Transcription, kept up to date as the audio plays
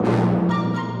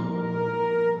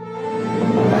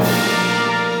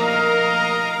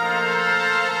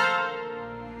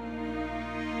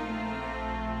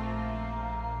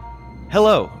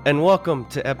Hello, and welcome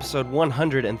to episode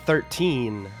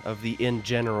 113 of the In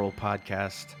General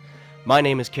podcast. My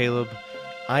name is Caleb.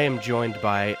 I am joined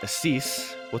by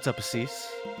Assis. What's up, Assis?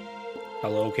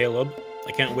 Hello, Caleb.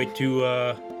 I can't wait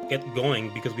to get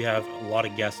going because we have a lot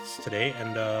of guests today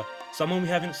and someone we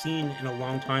haven't seen in a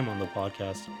long time on the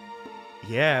podcast.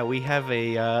 Yeah, we have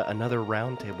another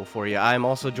roundtable for you. I'm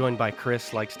also joined by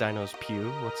Chris Likes Dinos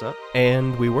Pew. What's up?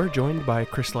 And we were joined by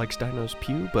Chris Likes Dinos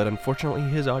Pew, but unfortunately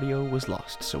his audio was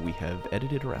lost, so we have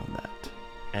edited around that.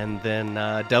 And then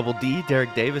Double D,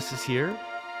 Derek Davis is here.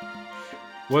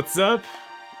 What's up?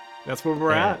 That's where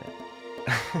we're at.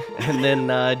 And then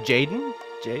Jaden.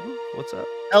 Jaden, what's up?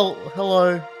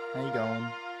 Hello. How you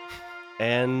going?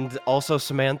 And also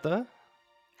Samantha.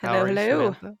 Hello.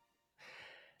 Samantha?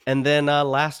 And then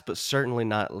last but certainly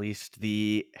not least,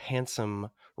 the handsome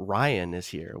Ryan is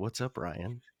here. What's up,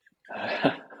 Ryan?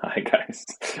 Hi, guys.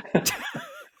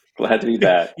 Glad to be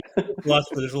back.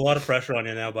 There's a lot of pressure on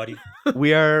you now, buddy.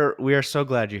 We are so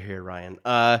glad you're here, Ryan.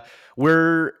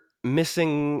 We're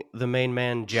missing the main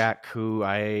man, Jack,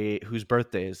 whose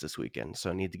birthday is this weekend,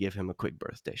 so I need to give him a quick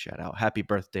birthday shout out. Happy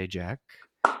birthday, Jack.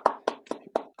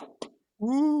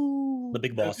 Woo! The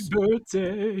big boss. Happy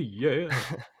birthday, yeah.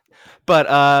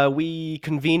 But we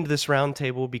convened this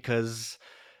roundtable because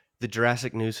the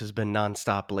Jurassic news has been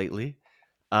nonstop lately.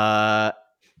 The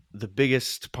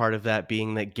biggest part of that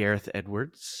being that Gareth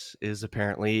Edwards is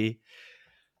apparently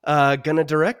gonna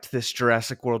direct this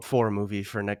Jurassic World 4 movie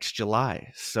for next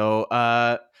July. So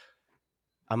I'm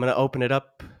gonna open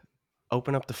up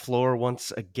the floor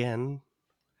once again.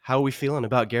 How are we feeling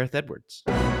about Gareth Edwards?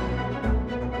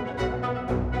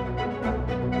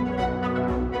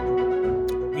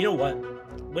 You know what?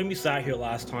 When we sat here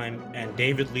last time and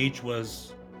David Leitch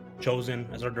was chosen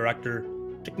as our director,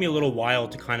 it took me a little while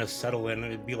to kind of settle in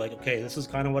and it'd be like, okay, this is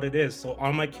kind of what it is. So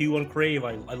on my queue on Crave,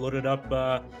 I loaded up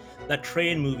that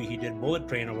train movie he did, Bullet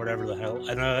Train or whatever the hell,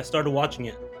 and I started watching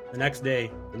it. The next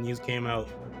day, the news came out,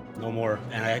 no more.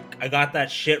 And I got that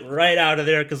shit right out of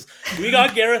there because we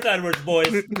got Gareth Edwards,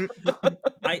 boys.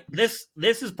 This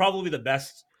is probably the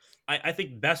best. I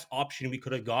think best option we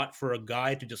could have got for a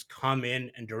guy to just come in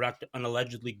and direct an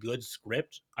allegedly good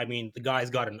script. I mean, the guy's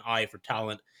got an eye for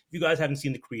talent. If you guys haven't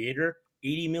seen The Creator,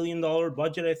 $80 million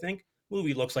budget, I think.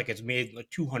 Movie looks like it's made like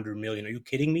 $200 million. Are you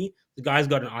kidding me? The guy's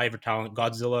got an eye for talent.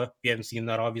 Godzilla, if you haven't seen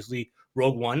that, obviously.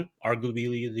 Rogue One,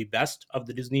 arguably the best of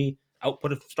the Disney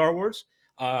output of Star Wars.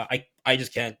 I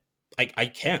just can't. I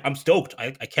can't. I'm stoked.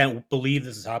 I can't believe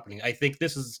this is happening. I think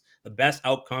this is the best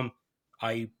outcome.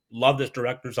 I love this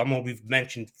director. Someone we've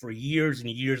mentioned for years and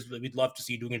years that we'd love to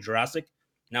see doing a Jurassic.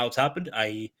 Now it's happened.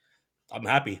 I'm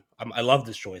happy. I love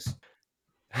this choice.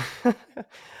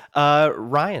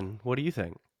 Ryan, what do you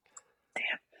think?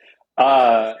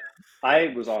 I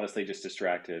was honestly just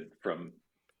distracted from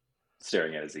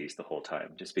staring at Aziz the whole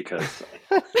time, just because.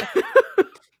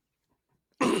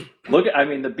 Look, I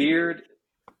mean, the beard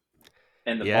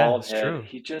and the bald head. True.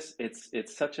 He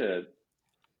just—it's such a.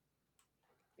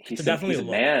 He's a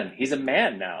man. He's a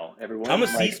man now. Everyone. I'm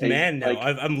a man now.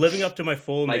 I'm living up to my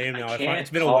full name now. It's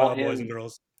been a while, boys and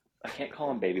girls. I can't call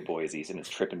him Baby Boy Aziz, and it's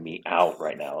tripping me out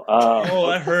right now.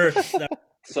 That hurts.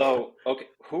 So, okay,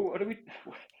 what are we?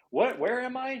 What? Where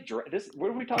am I? What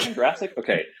are we talking? Jurassic?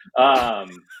 Okay.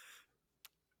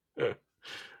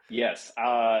 Yes.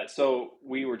 So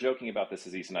we were joking about this,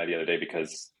 Aziz and I, the other day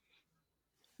because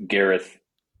Gareth.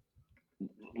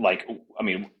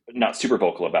 Not super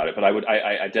vocal about it, but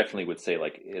I definitely would say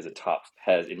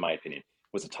in my opinion,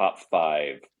 was a top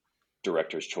 5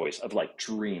 director's choice of like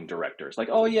dream directors. Like,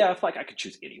 oh yeah, if like I could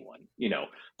choose anyone,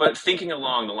 but thinking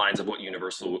along the lines of what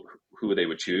Universal, who they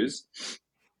would choose,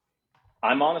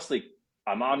 I'm honestly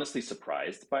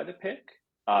surprised by the pick.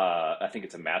 I think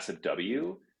it's a massive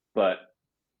W, but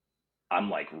I'm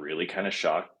like really kind of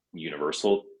shocked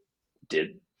Universal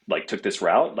took this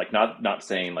route. Like not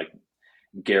saying like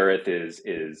Gareth is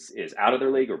out of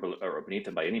their league or beneath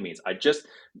them by any means.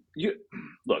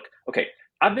 Look, okay,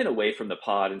 I've been away from the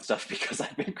pod and stuff because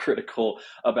I've been critical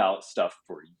about stuff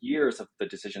for years of the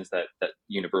decisions that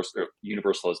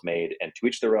Universal has made, and to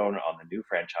each their own on the new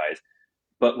franchise.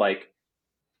 But like,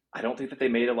 I don't think that they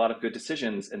made a lot of good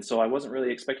decisions, and so I wasn't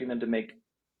really expecting them to make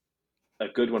a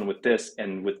good one with this.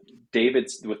 And with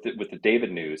the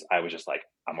David news, I was just like,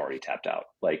 I'm already tapped out.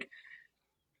 Like,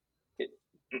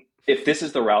 if this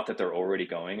is the route that they're already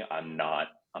going, I'm not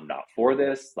for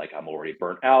this. Like, I'm already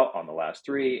burnt out on the last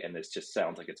 3, and this just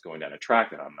sounds like it's going down a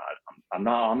track that I'm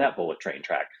not on that Bullet Train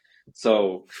track.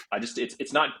 So I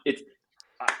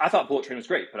thought Bullet Train was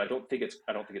great, but I don't think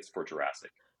it's for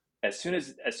Jurassic. As soon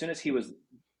as he was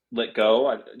let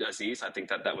go, Aziz. I think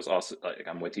that that was also like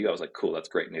I'm with you. I was like, cool, that's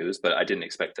great news, but I didn't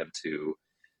expect them to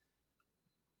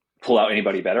pull out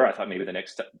anybody better. I thought maybe the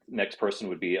next person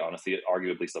would be honestly,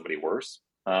 arguably somebody worse.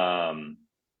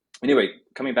 Anyway,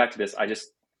 coming back to this,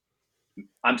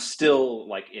 I'm still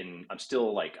like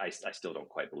I still don't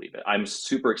quite believe it. I'm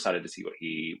super excited to see what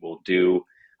he will do.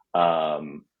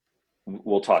 Um,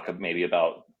 we'll talk maybe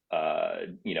about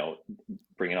you know,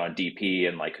 bringing on DP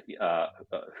and like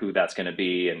who that's going to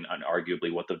be, and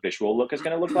arguably what the visual look is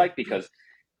going to look like, because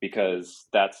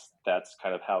that's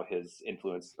kind of how his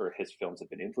influence or his films have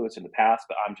been influenced in the past.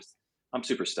 But I'm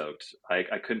super stoked. I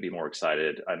couldn't be more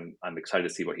excited. I'm excited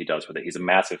to see what he does with it. He's a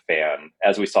massive fan,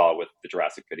 as we saw with the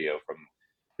Jurassic video from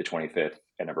the 25th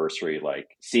anniversary. Like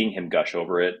seeing him gush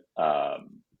over it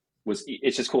was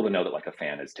it's just cool to know that like a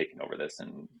fan is taking over this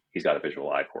and he's got a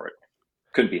visual eye for it.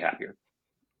 Couldn't be happier.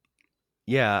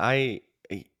 Yeah,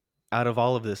 out of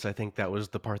all of this, I think that was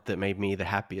the part that made me the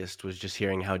happiest, was just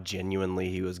hearing how genuinely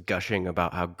he was gushing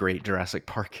about how great Jurassic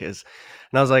Park is.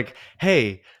 And I was like,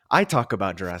 "Hey, I talk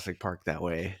about Jurassic Park that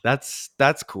way. That's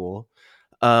cool."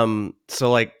 So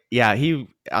like, yeah,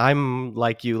 I'm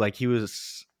like you, like he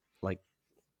was like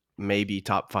maybe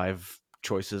top 5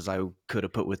 choices I could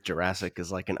have put with Jurassic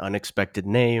as like an unexpected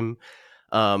name.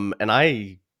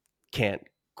 And can't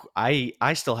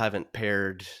I still haven't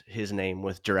paired his name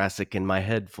with Jurassic in my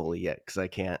head fully yet because I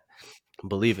can't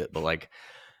believe it. But like,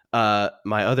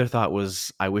 my other thought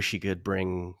was I wish he could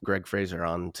bring Greg Fraser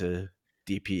on to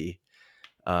DP,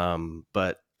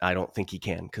 but I don't think he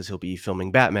can because he'll be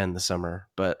filming Batman this summer.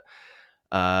 But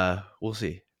we'll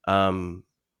see.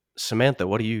 Samantha,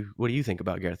 what do you think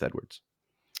about Gareth Edwards?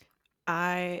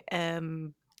 I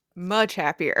am much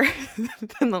happier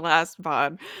than the last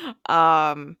pod.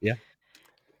 Um, Yeah,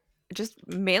 just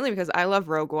mainly because I love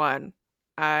Rogue One.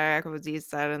 I echo what Z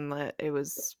said, and that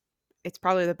it's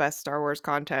probably the best Star Wars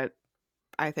content,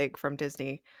 I think, from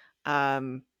Disney.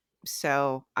 Um,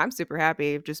 so I'm super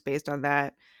happy just based on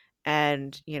that.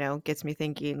 And, gets me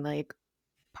thinking like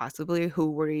possibly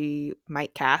who we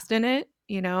might cast in it,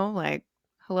 like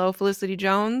hello Felicity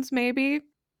Jones, maybe.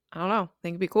 I don't know.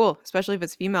 Think it'd be cool, especially if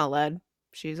it's female led.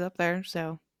 She's up there,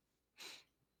 so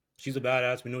She's a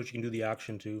badass. We know she can do the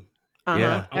action too. uh-huh.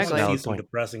 yeah, I that's want a to Exactly. see valid some point.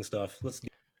 depressing stuff. Let's.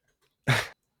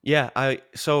 Yeah, I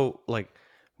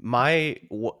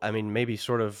mean, maybe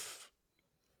sort of,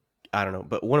 I don't know,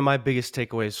 but one of my biggest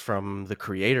takeaways from the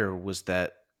creator was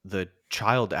that the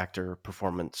child actor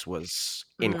performance was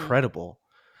Mm. incredible.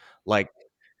 Like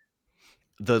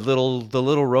the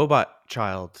little robot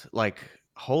child, like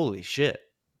holy shit.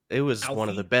 It was one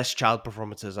of the Alfie. best child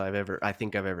performances I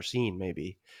think I've ever seen,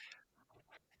 maybe.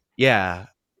 Yeah.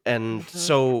 And Mhm.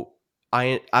 so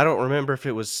I don't remember if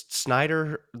it was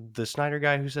the Snyder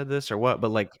guy who said this or what, but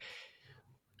like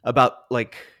about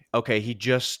like, okay, he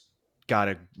just got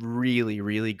a really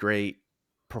really great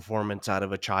performance out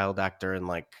of a child actor, and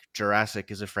like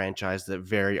Jurassic is a franchise that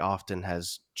very often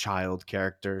has child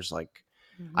characters. Like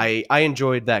Mhm. I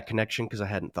enjoyed that connection because I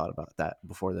hadn't thought about that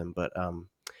before then. But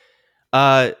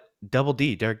uh Double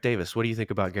D, Derek Davis, what do you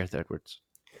think about Gareth Edwards?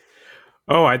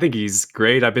 Oh, I think he's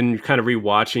great. I've been kind of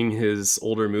rewatching his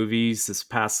older movies this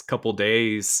past couple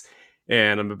days,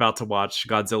 and I'm about to watch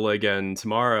Godzilla again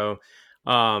tomorrow.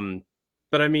 Um,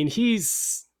 but I mean,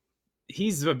 he's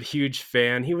a huge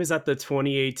fan. He was at the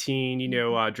 2018,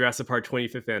 Jurassic Park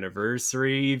 25th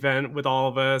anniversary event with all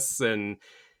of us, and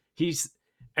he's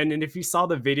and then if you saw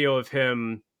the video of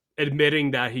him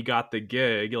admitting that he got the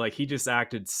gig, like he just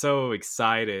acted so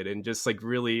excited and just like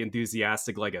really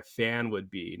enthusiastic, like a fan would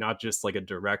be, not just like a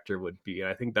director would be. And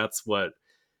I think that's what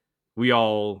we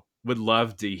all would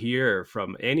love to hear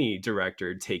from any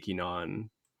director taking on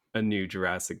a new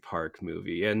Jurassic Park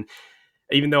movie. And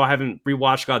even though I haven't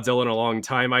rewatched Godzilla in a long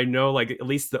time, I know like at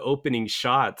least the opening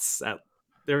shots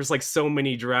there's like so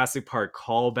many Jurassic Park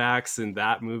callbacks in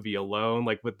that movie alone,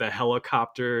 like with the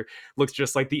helicopter looks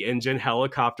just like the engine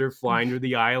helicopter flying through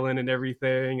the island and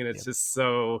everything. And it's Yep. just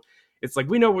so it's like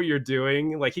we know what you're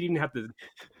doing. Like he didn't have to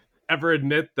ever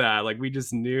admit that. Like we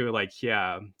just knew, like,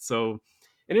 yeah. So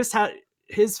and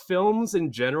his films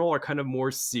in general are kind of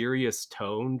more serious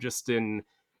tone just in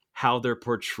how they're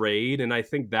portrayed. And I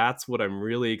think that's what I'm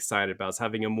really excited about, is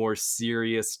having a more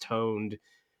serious toned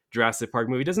Jurassic Park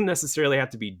movie. It doesn't necessarily have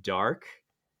to be dark,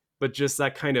 but just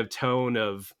that kind of tone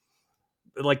of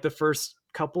like the first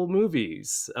couple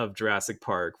movies of Jurassic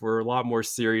Park were a lot more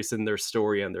serious in their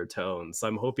story and their tone. So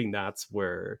I'm hoping that's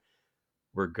where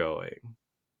we're going.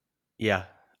 Yeah.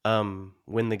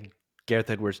 When the Gareth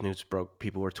Edwards news broke,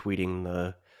 people were tweeting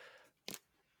the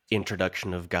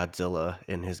introduction of Godzilla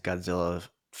in his Godzilla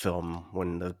film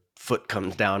when the foot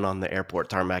comes down on the airport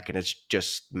tarmac and it's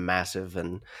just massive,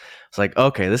 and it's like,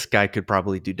 okay, this guy could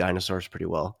probably do dinosaurs pretty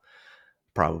well.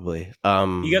 Probably.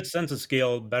 He gets sense of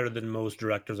scale better than most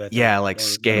directors, I think. Yeah, like or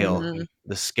scale. Mhm.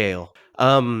 The scale.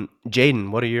 Jaden,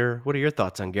 what are your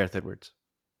thoughts on Gareth Edwards?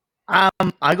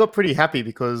 I got pretty happy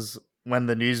because when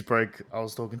the news broke, I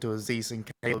was talking to Aziz and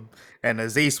Caleb, and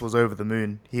Aziz was over the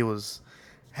moon. He was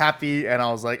happy, and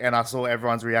I was like, and I saw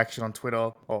everyone's reaction on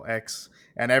Twitter or X,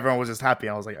 and everyone was just happy.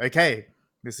 I was like, okay,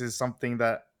 this is something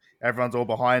that everyone's all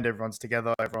behind, everyone's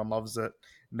together, everyone loves it,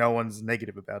 no one's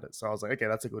negative about it. So I was like, okay,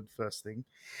 that's a good first thing.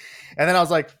 And then I was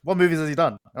like, what movies has he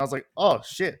done? And I was like, oh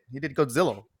shit, he did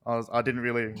Godzilla. I didn't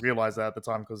really realize that at the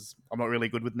time because I'm not really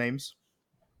good with names.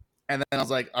 And then I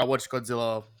was like, I watched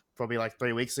Godzilla probably like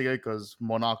 3 weeks ago because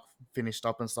Monarch finished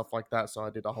up and stuff like that. So I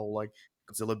did a whole like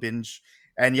Godzilla binge.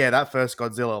 And yeah, that first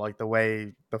Godzilla, like the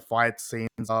way the fight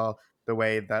scenes are, the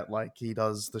way that like he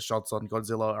does the shots on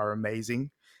Godzilla are amazing.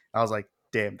 I was like,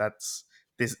 damn, that's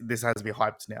this has to be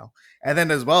hyped now. And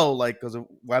then as well, like because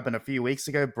what happened a few weeks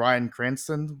ago, Bryan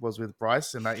Cranston was with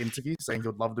Bryce in that interview saying he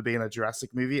would love to be in a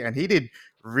Jurassic movie, and he did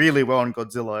really well in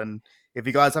Godzilla. And if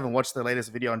you guys haven't watched the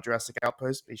latest video on Jurassic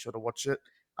Outpost, be sure to watch it.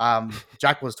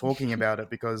 Jack was talking about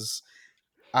it because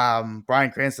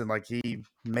Bryan Cranston, like he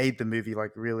made the movie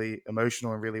like really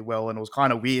emotional and really well, and it was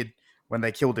kind of weird when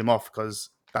they killed him off because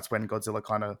that's when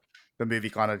the movie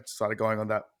kind of started going on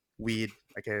that weird.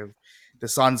 Okay, the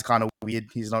son's kind of weird.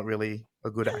 He's not really a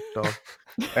good actor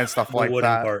and stuff The like wooden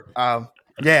that. part.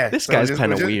 Yeah, This so it was guy's just- it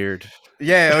kind was of just- weird.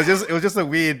 Yeah, it was just a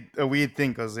weird thing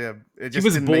because it He just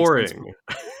was didn't make sense. boring.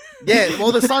 Yeah,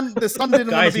 well, the son didn't want to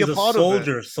Guys, be a he's a part of it.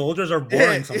 soldier. Soldiers are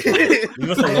boring Yeah. sometimes. Leave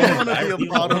us He alone. didn't wanna guys. be a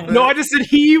Leave us part of alone. it. No, I just said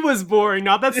he was boring,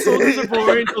 not that soldiers are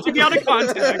boring. Don't take me out of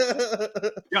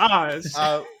context. Gosh.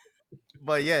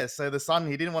 But yeah, so the son,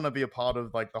 he didn't want to be a part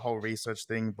of like the whole research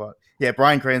thing. But yeah,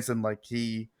 Bryan Cranston, like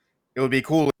it would be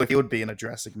cool if he would be in a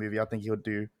Jurassic movie. I think he would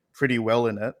do pretty well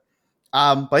in it.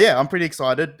 But yeah, I'm pretty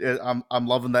excited. I'm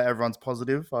loving that everyone's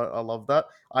positive. I love that.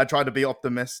 I tried to be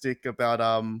optimistic about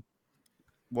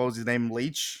what was his name,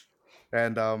 Leach,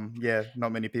 and yeah,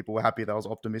 not many people were happy that I was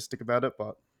optimistic about it.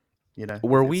 But you know,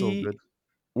 Were it's all we good.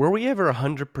 were we ever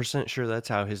 100% sure that's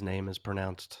how his name is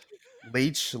pronounced?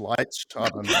 Leach, I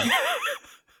don't know.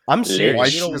 I'm serious.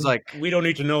 Leach. She was like, We don't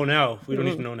need to know now. We don't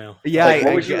need to know now. yeah, Like,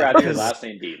 what I would you get- rather your because last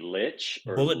name be, Lich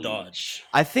or Bullet Leech? dodge.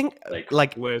 I think Like,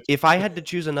 like if I had to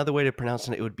choose another way to pronounce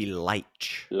it, it would be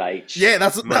Leich. Lich. Yeah,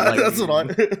 that's But, like- that's what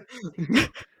I.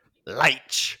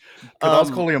 Leich. Because I was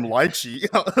calling him Lychee.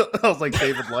 I was like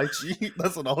David Lychee.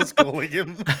 That's what I was calling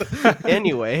him.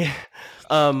 Anyway,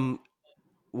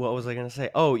 what was I gonna say?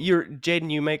 Oh,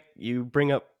 Jaden. You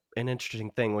bring up an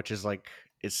interesting thing, which is like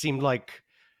it seemed like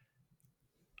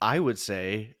I would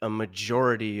say a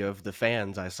majority of the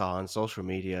fans I saw on social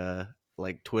media,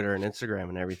 like Twitter and Instagram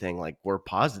and everything, like were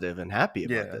positive and happy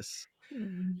about Yeah. this.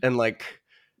 Mhm. And like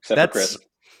Except that's for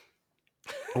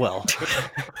Chris. well,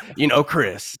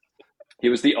 Chris. He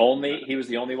was the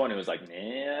only one who was like,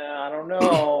 nah, I don't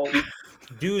know.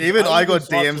 Dude, Even I got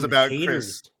saw DMs some about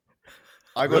haters. Chris.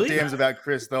 I got Really? DMs about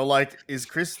Chris. They were like, "Is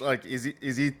Chris like? Is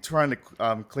he trying to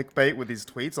clickbait with his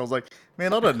tweets?" I was like,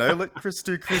 "Man, I don't know. Let Chris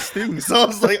do Chris things." So I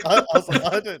was like,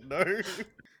 I don't know.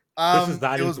 is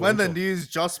that It was when the influential. news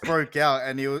just broke out,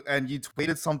 and you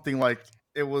tweeted something like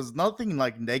it was nothing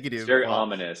like negative. It's very but-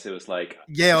 ominous. It was like,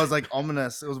 Yeah, it was like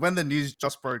ominous. It was when the news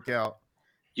just broke out.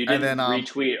 you And didn't then,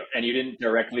 retweet and you didn't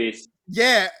directly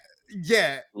Yeah.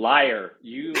 liar.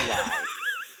 You lie.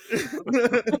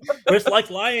 Chris like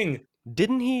lying.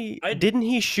 Didn't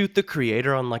he shoot the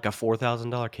creator on like a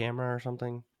 $4,000 camera or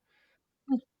something?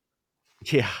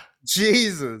 Yeah,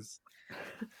 Jesus.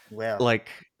 Wow. like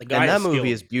The guy and that is movie skilled.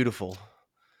 is beautiful.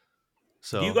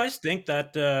 So Do you guys think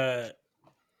that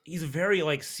he's a very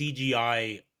like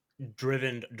CGI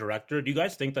driven director? Do you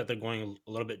guys think that they're going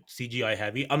a little bit CGI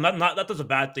heavy? I'm not that that's a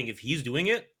bad thing if he's doing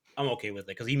it. I'm okay with it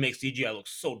because he makes CGI look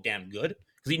so damn good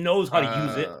because he knows how to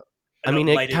use it. I and mean,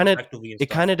 light it kind of effectively and it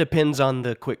stuff. kind of depends on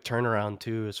the quick turnaround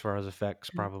too, as far as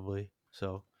effects, probably.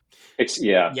 So It's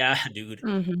yeah, dude.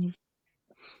 Mhm.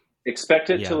 expect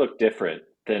it Yeah. to look different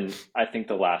than I think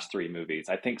the last three movies.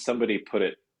 I think somebody put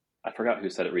it, I forgot who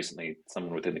said it recently,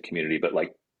 someone within the community, but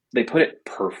like they put it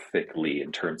perfectly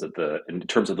in terms of the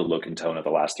look and tone of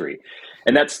the last three.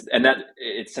 And that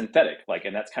it's synthetic, like,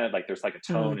 and that's kind of like there's like a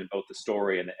tone in both the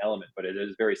story and the element, but it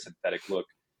is a very synthetic look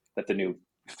that the new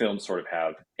films sort of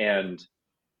have. And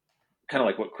kind of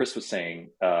like what Chris was saying,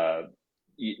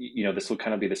 this will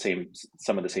kind of be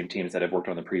some of the same teams that have worked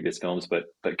on the previous films, but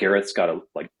Gareth's got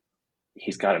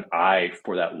he's got an eye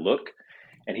for that look,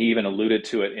 and he even alluded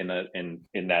to it in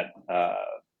that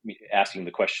asking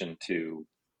the question to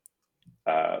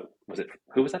was it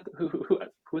who was that? Who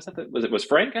was that? Was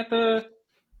Frank at the?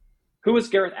 Who was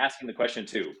Gareth asking the question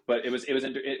to? But it was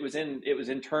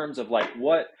in terms of like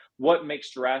what makes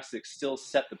Jurassic still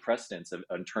set the precedence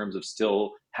in terms of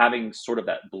still having sort of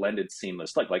that blended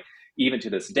seamless like even to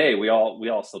this day we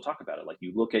all still talk about it. Like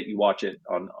you watch it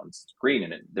on screen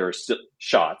and there are still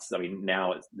shots. I mean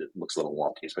now it looks a little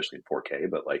wonky, especially in 4K,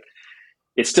 but like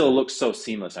it still looks so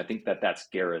seamless. I think that's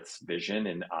Gareth's vision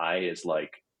and eye is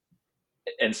like,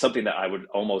 and something that I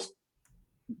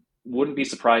wouldn't be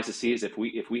surprised to see is if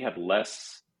we have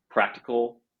less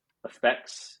practical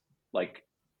effects like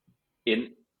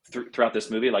throughout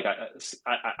this movie. Like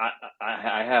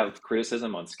I have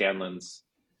criticism on Scanlan's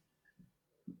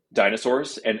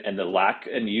dinosaurs and the lack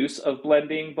and use of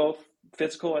blending both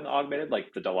physical and augmented,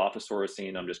 like the Dilophosaurus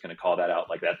scene. I'm just going to call that out.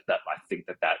 Like that I think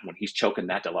that when he's choking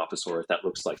that Dilophosaurus, that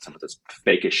looks like some of the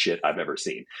fakest shit I've ever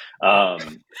seen.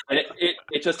 And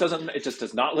it just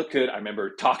does not look good. I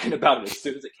remember talking about it as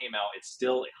soon as it came out.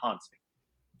 It haunts me.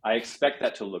 I expect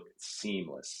that to look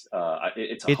seamless.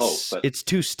 It's a hope, but it's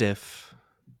too stiff.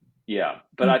 Yeah,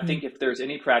 but I think if there's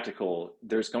any practical,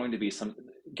 there's going to be some.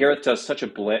 Gareth does such a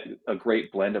great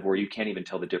blend of where you can't even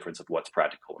tell the difference of what's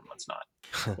practical and what's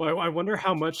not. Well, I wonder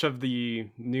how much of the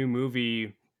new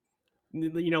movie,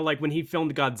 like when he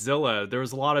filmed Godzilla, there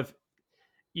was a lot of,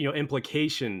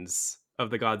 implications of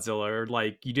the Godzilla, or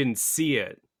like you didn't see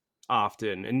it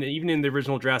often. And even in the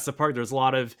original Jurassic Park, there's a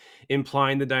lot of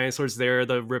implying the dinosaurs there,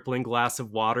 the rippling glass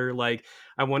of water. Like,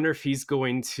 I wonder if he's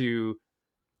going to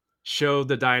show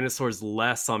the dinosaurs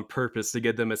less on purpose to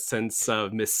give them a sense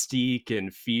of mystique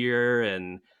and fear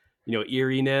and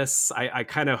eeriness. I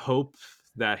kind of hope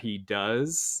that he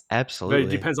does. Absolutely. But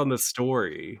it depends on the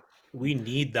story. We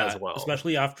need that as well,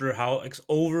 especially after how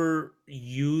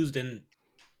overused and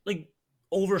like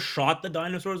overshot the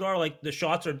dinosaurs are. Like the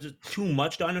shots are just too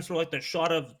much dinosaur. Like the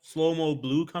shot of slow-mo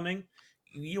Blue coming,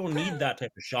 you don't need that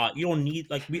type of shot. You don't need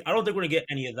I don't think we're gonna get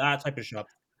any of that type of shot.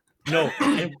 No,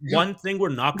 and one thing we're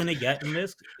not gonna get in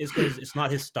this is because it's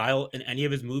not his style in any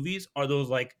of his movies. Are those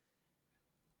like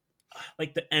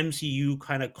the MCU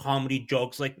kind of comedy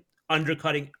jokes, like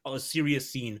undercutting a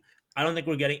serious scene? I don't think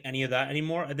we're getting any of that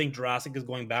anymore. I think Jurassic is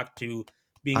going back to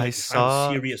being like a kind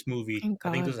of serious movie. Thank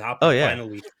I think God. this is happening Oh, yeah.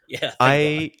 finally. Yeah,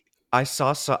 thank God. I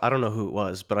saw I don't know who it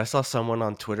was, but I saw someone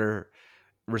on Twitter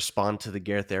respond to the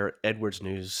Gareth Edwards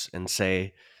news and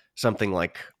say something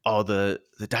like, "Oh, the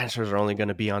dinosaurs are only going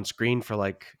to be on screen for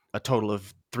like a total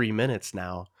of 3 minutes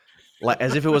now," like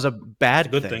as if it was a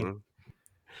bad good thing. thing.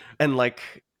 And like,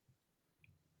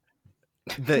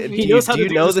 he knows how to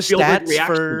do the Spielberg stats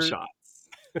reaction for shots.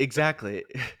 Exactly?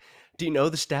 Do you know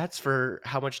the stats for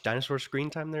how much dinosaur screen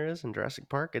time there is in Jurassic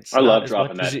Park? It's I not love as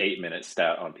dropping much that as 8-minute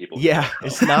stat on people. yeah,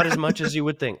 it's not as much as you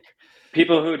would think.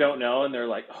 People who don't know, and they're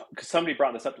like, because somebody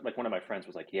brought this up. Like one of my friends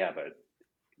was like, "Yeah, but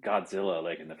Godzilla,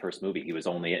 like in the first movie, he was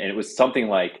only," and it was something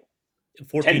like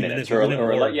 14 10 minutes or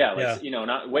more. like,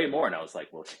 not way more. And I was like,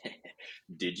 "Well,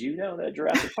 did you know that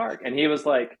Jurassic Park?" And he was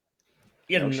like,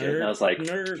 Yeah, "No shit." And I was like,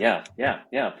 nerd.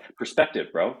 yeah, perspective,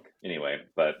 bro. Anyway,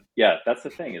 but yeah, that's the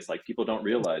thing. Is like people don't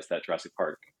realize that Jurassic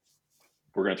Park.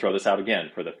 We're going to throw this out again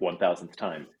for the 1000th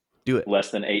time. Do it.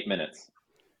 Less than 8 minutes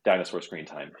dinosaur screen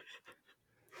time.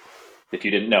 If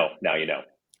you didn't know, now you know.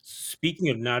 Speaking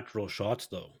of natural shots,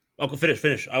 though. Okay,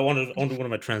 finish. I want to do one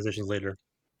of my transitions later.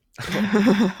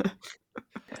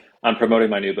 I'm promoting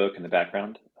my new book in the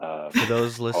background. For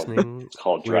those listening, it's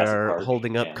called we Jurassic are Park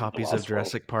holding up and copies the of Lost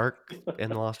Jurassic Park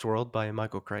and the Lost World by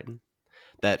Michael Crichton.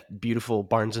 That beautiful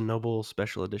Barnes and Noble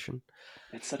special edition.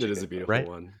 It's such It a is a good beautiful right?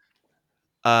 one.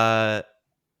 I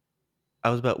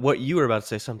was about what you were about to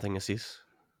say something, Assis.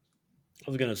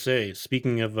 I was gonna say,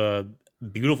 speaking of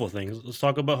beautiful things, let's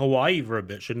talk about Hawaii for a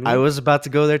bit, shouldn't we? I was about to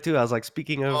go there too. I was like,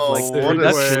 speaking of like what a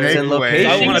productions and segue. locations.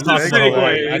 I want to talk about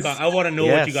Hawaii. Segues. I want to know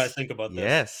what you guys think about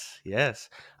this. Yes.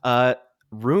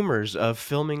 Rumors of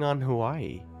filming on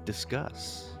Hawaii.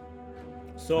 Discuss.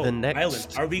 So, The next,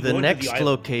 island. Are we the going next to the island?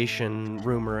 location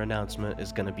rumor announcement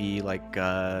is going to be like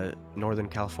Northern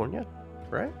California,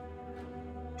 right?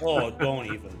 Oh, don't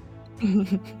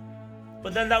even.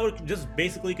 But then that would just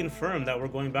basically confirm that we're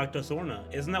going back to Sorna.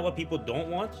 Isn't that what people don't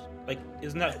want? Like,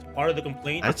 isn't that part of the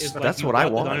complaint? That's you what I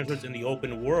got want. The dinosaurs in the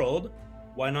open world.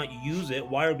 Why not use it?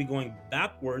 Why are we going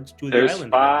backwards to the There's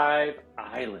island? 5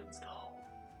 islands though.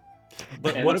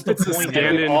 But And what what's if it's the a point?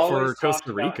 stand-in We've always for talked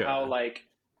Costa about Rica? How like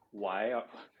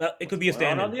It could be a what's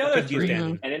going on stand-in. the other It could be a 3?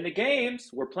 stand-in. And in the games,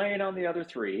 we're playing on the other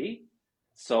 3.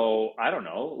 So I don't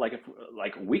know, like if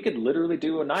like we could literally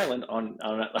do an island on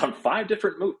 5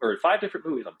 different or 5 different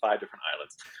movies on 5 different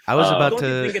islands. I was about Don't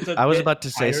you think to it's a I was bit about to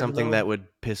say tired something though? that would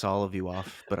piss all of you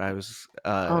off, but I was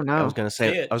Oh no. gonna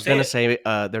say Say it. Say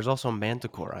it. there's also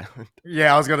Manticore Island.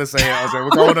 Yeah, I was gonna say it. I was like, we're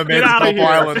going to Get outta Manticore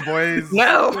here. Island, boys.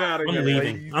 No. Get out of I'm here.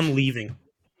 leaving. Boys. I'm leaving.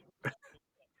 Good.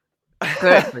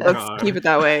 Oh my Let's God. keep it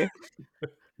that way. Yeah.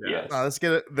 Yes. Nah, let's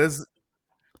get it.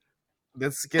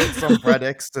 Let's get some Brad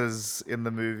Extras in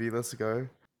the movie. Let's go.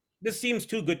 This seems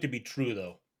too good to be true,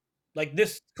 though. Like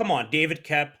this, come on, David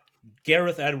Kep,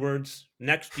 Gareth Edwards,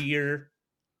 next year.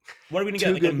 What are we gonna Too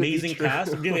get? Like good an to be amazing true.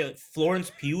 cast? Are we gonna get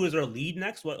Florence Pugh as our lead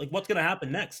next? What's gonna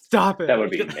happen next? Stop it. That would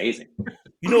be amazing.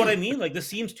 You know what I mean? Like this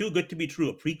seems too good to be true.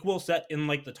 A prequel set in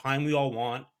like the time we all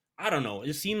want. I don't know.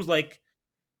 It seems like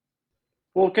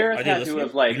Well, are Gareth they had to listening?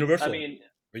 have like. Universal. I mean,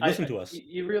 Are you listening to us?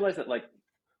 you realize that like,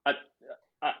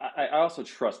 I, I also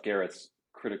trust Gareth's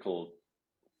critical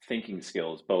thinking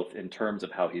skills, both in terms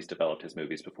of how he's developed his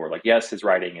movies before. Like, yes, his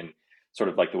writing and sort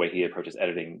of like the way he approaches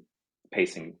editing,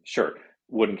 pacing, sure.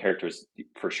 Wooden characters,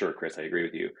 for sure, Chris, I agree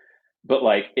with you. But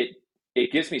like,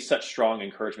 it gives me such strong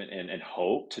encouragement and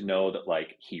hope to know that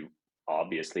like he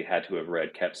obviously had to have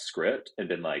read Kep's script and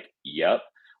been like, yep,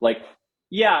 like,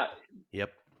 yeah,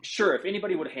 Yep. sure, if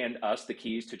anybody would hand us the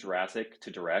keys to Jurassic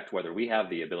to direct, whether we have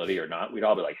the ability or not, we'd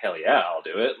all be like, hell yeah, I'll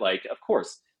do it. Like, of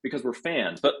course, because we're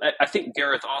fans. But I think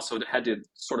Gareth also had to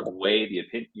sort of weigh the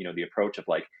opinion, the approach of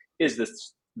like, is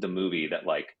this the movie that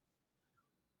like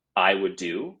I would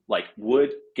do? Like,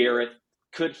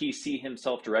 could he see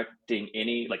himself directing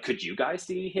any, like, could you guys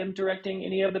see him directing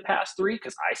any of the past 3?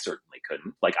 Because I certainly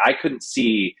couldn't. Like, I couldn't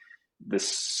see the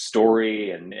story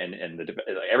and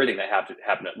everything that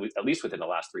happened at least within the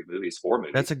last 4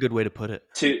 movies. That's a good way to put it.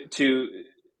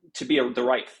 To be the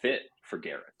right fit for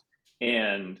Gareth.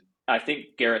 And I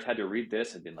think Gareth had to read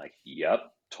this and been like, yep,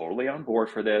 totally on board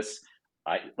for this.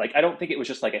 I don't think it was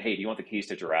just like hey, do you want the keys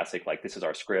to Jurassic? Like, this is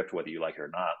our script, whether you like it or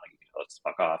not. Like, let's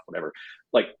fuck off, whatever.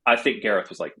 Like, I think Gareth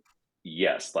was like,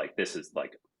 yes, like this is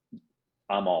like,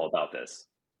 I'm all about this.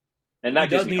 And that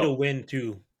He does gives me need a hope. win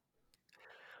too.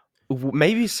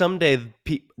 Maybe someday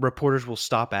reporters will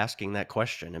stop asking that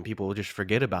question and people will just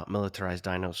forget about militarized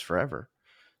dinos forever.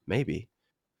 Maybe.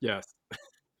 Yes.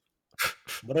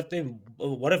 What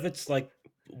if it's like,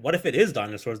 what if it is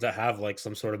dinosaurs that have like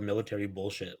some sort of military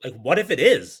bullshit? Like, what if it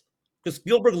is? Because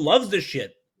Spielberg loves this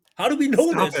shit. How do we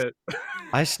know Stop this? it.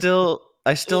 I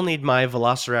still need my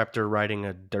Velociraptor riding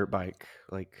a dirt bike.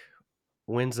 Like,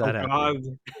 when's Oh that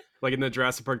happening? God. Like in the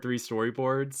Jurassic Park 3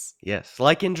 storyboards. Yes,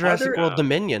 like in Jurassic there- World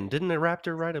Dominion. Didn't a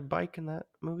raptor ride a bike in that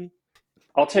movie?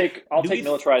 I'll take Do we-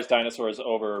 militarized dinosaurs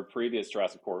over previous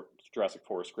Jurassic 4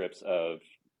 scripts of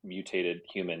mutated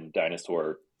human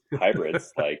dinosaur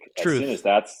hybrids. Like, as Truth. soon as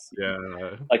that's Yeah.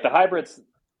 like the hybrids,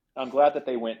 I'm glad that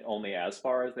they went only as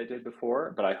far as they did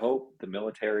before, but I hope the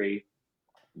military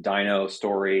dino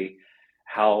story,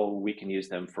 how we can use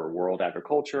them for world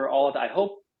agriculture, all of that, I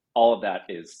hope all of that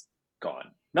is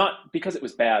gone. Not because it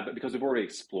was bad, but because we've already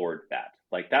explored that.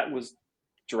 Like, that was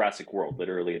Jurassic World,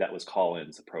 literally. That was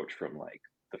Colin's approach from like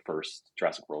the first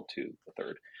Jurassic World to the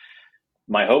third.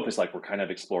 My hope is like we're kind of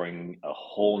exploring a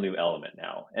whole new element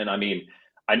now. And I mean,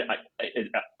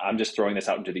 I'm just throwing this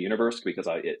out into the universe because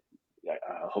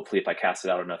hopefully if I cast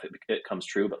it out enough, it comes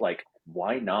true. But like,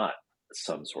 why not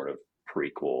some sort of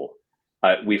prequel?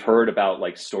 We've heard about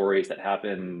like stories that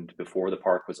happened before the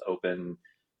park was open.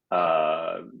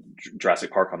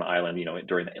 Jurassic Park on the island,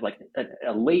 during like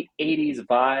a late 80s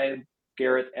vibe,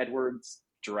 Gareth Edwards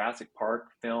Jurassic Park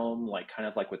film, like kind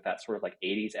of like with that sort of like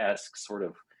 80s-esque sort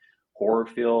of horror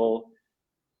feel.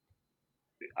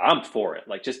 I'm for it.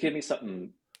 Like, just give me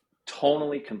something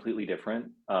tonally completely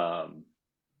different.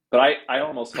 But I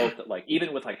almost hope that like,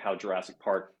 even with like how Jurassic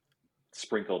Park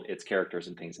sprinkled its characters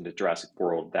and things into Jurassic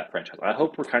World, that franchise, I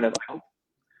hope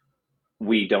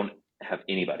we don't have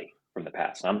anybody from the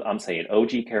past. I'm saying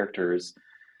OG characters,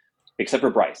 except for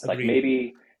Bryce. Like,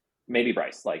 Agreed. maybe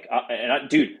Bryce. Like,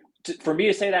 dude, for me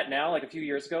to say that now, like a few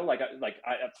years ago,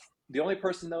 the only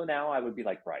person though now I would be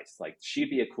like Bryce. Like, she'd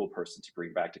be a cool person to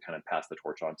bring back to kind of pass the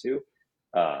torch on to.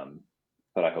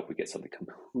 But I hope we get something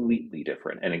completely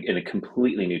different and in a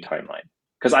completely new timeline.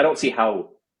 Because I don't see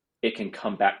how it can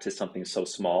come back to something so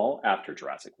small after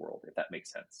Jurassic World, if that makes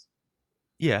sense.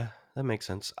 Yeah, that makes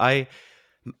sense. A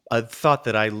thought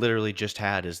that I literally just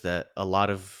had is that a lot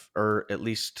of, or at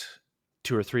least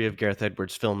 2 or 3 of Gareth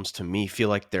Edwards' films to me feel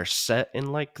like they're set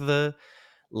in like the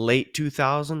late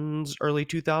 2000s, early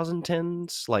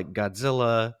 2010s. Like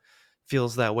Godzilla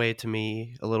feels that way to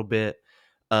me a little bit.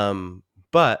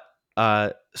 But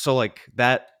so like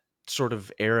that sort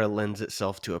of era lends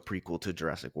itself to a prequel to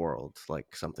Jurassic World,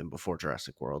 like something before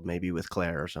Jurassic World, maybe with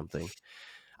Claire or something.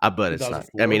 But it's not.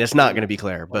 I 2004. mean, it's not going to Ooh, be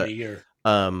Claire, what a but year.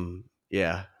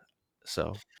 yeah.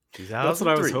 So That's what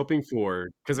I was 2003. hoping for,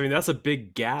 because I mean that's a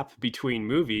big gap between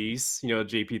movies.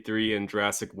 JP3 and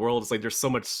Jurassic World. It's like there's so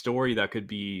much story that could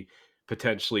be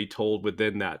potentially told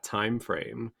within that time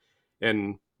frame,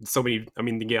 and so many. I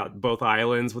mean, you got both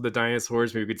islands with the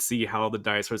dinosaurs. Maybe we could see how the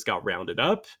dinosaurs got rounded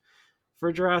up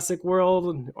for Jurassic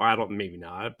World, or I don't, maybe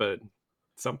not, but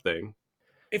something.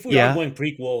 If we are Yeah, going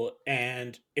prequel,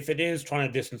 and if it is trying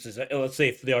to distance let's say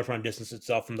if they are trying to distance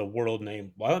itself from the world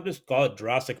name, why not just call it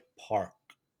Jurassic Park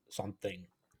something?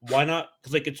 Why not?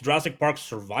 Because like it's Jurassic Park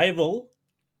Survival,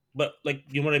 but like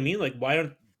you know what I mean? Like why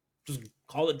don't just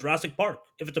call it Jurassic Park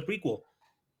if it's a prequel?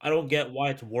 I don't get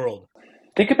why it's world.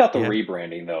 Think about the yeah.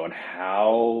 rebranding though, and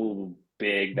how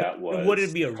big But that would it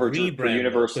was be a for rebrand though?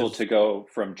 Universal to Because go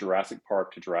from Jurassic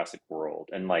Park to Jurassic World,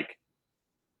 and like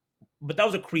but that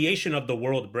was a creation of the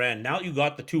world brand. Now you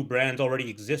got the two brands already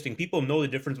existing. People know the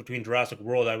difference between Jurassic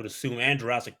World, I would assume, and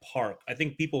Jurassic Park. I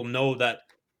think people know that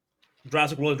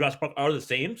Jurassic World and Jurassic Park are the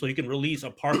same, so you can release a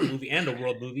park movie and a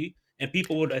world movie, and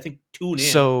people would, I think, tune in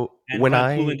So and kind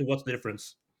of clue into what's the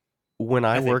difference. when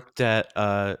I I think. worked at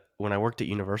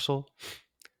Universal,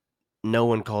 no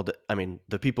one called it. I mean,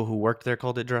 the people who worked there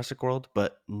called it Jurassic World,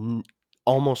 but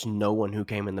almost no one who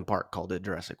came in the park called it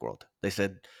Jurassic World.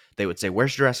 They would say,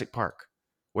 "Where's Jurassic Park?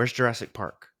 Where's Jurassic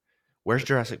Park? Where's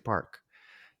Jurassic Park?"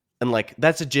 And like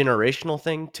that's a generational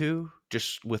thing too,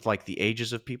 just with like the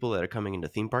ages of people that are coming into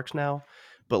theme parks now.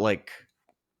 But like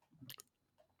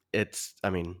I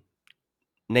mean,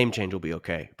 name change will be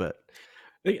okay, but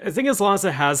I think as long as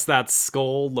it has that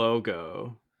skull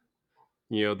logo,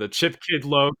 the Chip Kid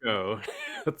logo,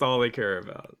 that's all they care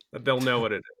about. They'll know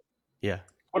what it is. yeah.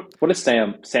 what is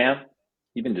Sam? Sam,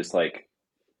 you've been just like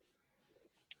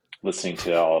listening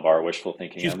to all of our wishful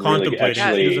thinking. She's I'm really contemplating.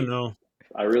 She doesn't actually, know.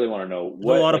 I really want to know There's a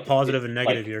what lot of positive and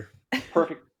negative here.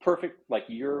 perfect, like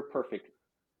your perfect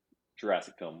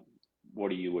Jurassic film.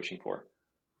 What are you wishing for?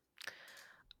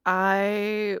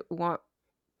 I want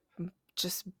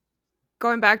just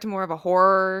going back to more of a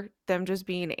horror, them just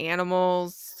being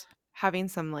animals, having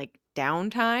some like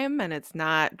downtime, and it's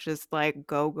not just like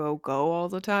go, go, go all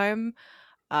the time.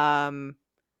 Um,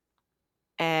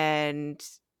 and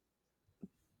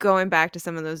going back to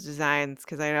some of those designs,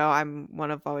 because I know I'm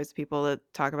one of always the people that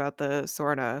talk about the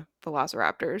Sorna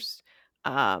Velociraptors.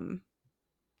 Um,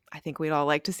 I think we'd all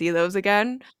like to see those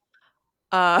again.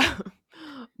 Uh,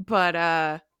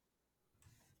 but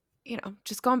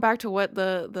just going back to what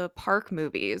the park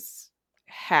movies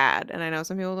had, and I know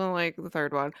some people don't like the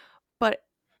third one, but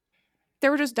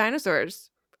there were just dinosaurs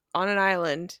on an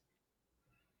island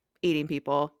eating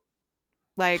people.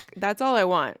 Like that's all I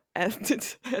want at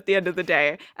the end of the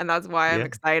day, and that's why I'm Yeah.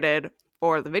 excited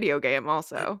for the video game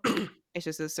also. It's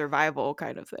just a survival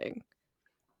kind of thing.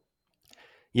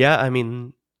 Yeah, I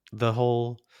mean, the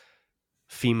whole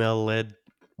female-led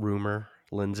rumor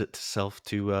lends itself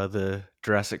to the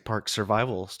Jurassic Park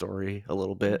survival story a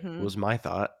little bit, Mhm. was my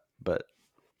thought. But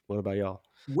what about y'all?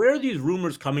 Where are these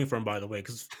rumors coming from, by the way?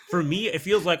 Because for me, it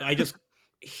feels like I just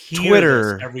hear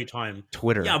this Twitter. every time. Yeah,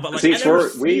 Twitter. but like See, I never so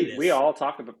see we this. all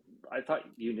talked about. I thought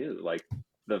you knew. Like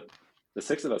the the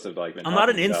six of us have like been I'm not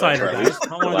an talking about it for insider, at guys. least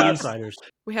Not the one of the last. insiders.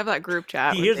 We have that group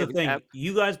chat See, with here's the David Kep. thing.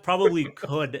 You guys probably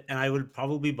could, and I would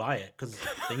probably buy it because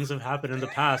things have happened in the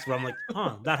past where I'm like,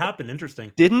 huh, that happened.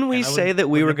 Interesting. Didn't we And I say that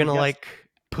we would were never gonna guess. like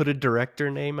put a director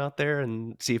name out there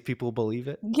and see if people believe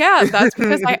it? Yeah, that's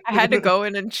because I had to go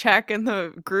in and check in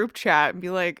the group chat and be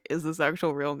like, "Is this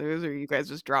actual real news, or are you guys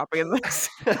just dropping this?"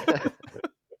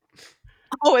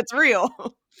 Oh, it's real.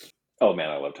 Oh man,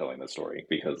 I love telling this story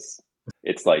because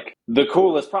it's like the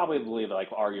coolest, probably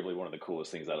like arguably one of the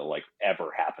coolest things that'll like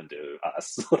ever happen to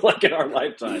us, like in our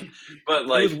lifetime. But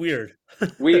It was like weird.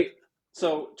 we,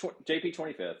 so JP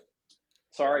 25th.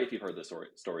 Sorry if you've heard this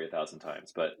story 1,000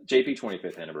 times, but JP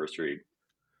 25th anniversary.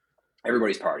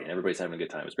 Everybody's partying, everybody's having a good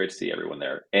time. It's great to see everyone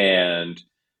there, and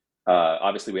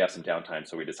obviously we have some downtime,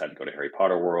 so we decided to go to Harry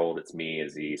Potter World. It's me,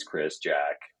 Aziz, Chris,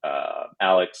 Jack,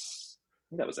 Alex. I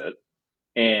think that was it,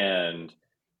 and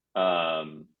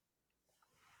um,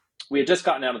 we had just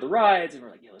gotten out of the rides and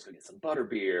we're like, yeah, let's go get some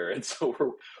butterbeer. And so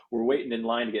we're waiting in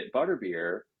line to get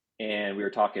butterbeer. And we were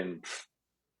talking,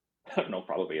 I don't know,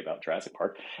 probably about Jurassic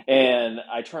Park. And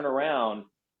I turn around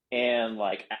and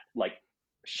like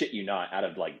shit you not, out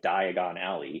of like Diagon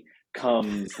Alley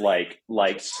comes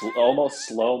almost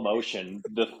slow motion,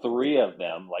 the three of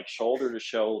them like shoulder to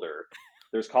shoulder.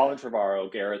 There's Colin Trevorrow,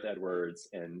 Gareth Edwards,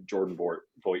 and Jordan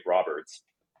Voight Roberts.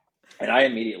 And I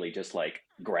immediately just like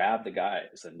grabbed the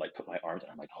guys and like put my arms.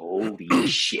 And I'm like, holy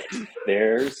shit!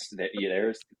 There's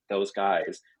those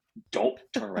guys. Don't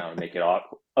turn around and make it off.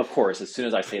 Of course, as soon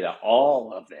as I say that,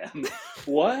 all of them,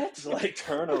 what? Like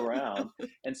turn around.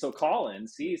 And so Colin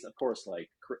sees, of course, like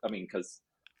I mean, because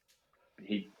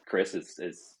Chris is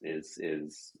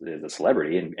a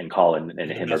celebrity, and Colin and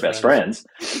They're him are best best friends.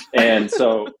 friends. And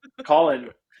so Colin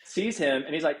sees him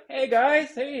and he's like, "Hey guys,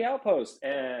 hey Outpost,"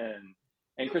 and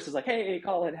Chris is like, "Hey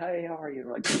Colin, hey, how are you?"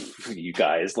 We're like, you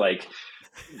guys like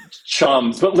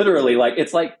chums, but literally like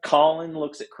it's like Colin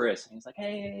looks at Chris and he's like,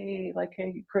 "Hey, like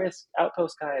hey Chris,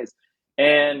 Outpost guys,"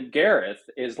 and Gareth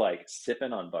is like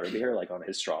sipping on butterbeer like on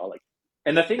his straw, like.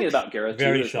 And the thing about Gareth too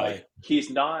Very is shy. like he's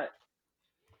not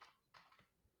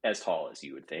as tall as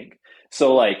you would think.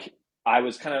 So like I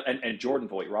was kind of and Jordan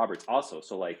Voight Roberts also.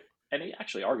 So like and he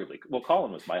actually arguably well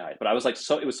Colin was my height, but I was like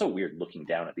so it was so weird looking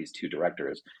down at these two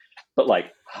directors. But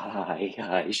like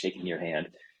hi, shaking your hand.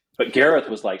 But Gareth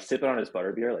was like sipping on his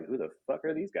butterbeer, like who the fuck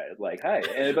are these guys? Like hi,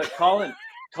 but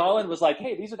Colin was like,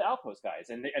 hey, these are the Outpost guys,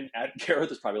 and Gareth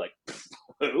was probably like,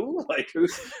 who? Like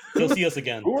He'll see us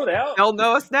again. who are the Outpost? They'll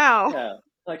know us now. Yeah,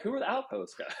 like who are the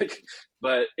Outpost guys?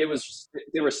 But they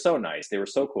were so nice. They were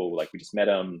so cool. Like we just met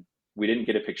them. We didn't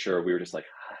get a picture. We were just like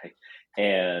hi,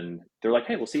 and they're like,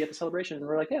 hey, we'll see you at the celebration. And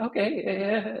we're like, yeah, okay,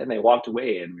 yeah. And they walked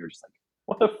away, and we were just like,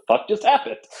 what the fuck just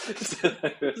happened?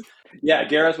 Yeah,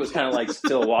 Gareth was kind of like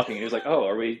still walking. He was like, oh,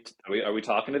 are we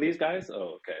talking to these guys?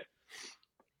 Oh, okay.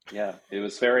 Yeah, it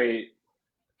was very.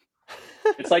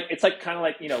 It's like kind of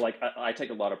like like I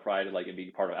take a lot of pride in like in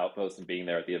being part of Outpost and being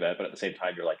there at the event, but at the same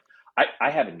time you're like I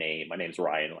have a name. My name's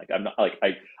Ryan. Like I'm not like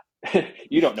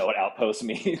you don't know what Outpost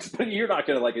means, but you're not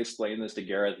gonna like explain this to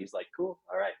Gareth. He's like, cool,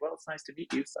 all right, well it's nice to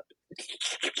meet you,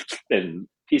 and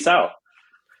peace out.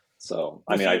 So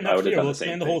We'll I mean see him I next would have year. done We'll the same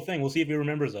explain the thing. whole thing. We'll see if he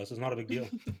remembers us. It's not a big deal.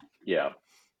 Yeah.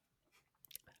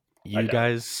 You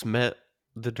guys met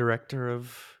the director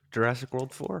of Jurassic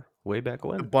World 4 way back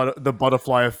when. The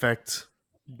butterfly effect.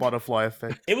 Butterfly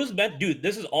effect. It was meant, dude.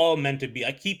 This is all meant to be.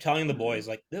 I keep telling the boys,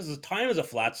 like, this is time is a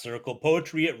flat circle.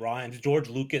 Poetry, it rhymes. George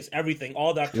Lucas, everything,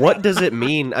 all that. Crap. What does it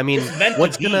mean? I mean, This is meant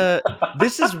what's to be. gonna?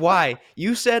 This is why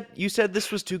you said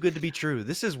this was too good to be true.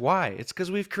 This is why. It's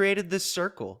because we've created this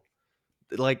circle.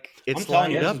 Like it's I'm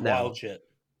telling you, lined this up is now. wild shit.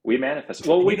 We manifest.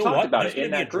 Well, And we you know talked what? about There's it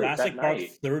in gonna be a that group that Jurassic Park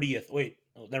night. 30th. Wait,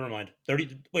 oh, never mind.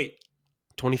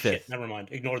 25th. Shit, never mind.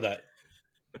 Ignore that.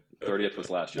 30th was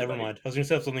last year. Never buddy. mind. I was gonna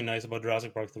say something nice about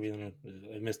Jurassic Park 3, and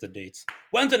I missed the dates.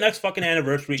 When's the next fucking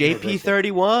anniversary? at Universal?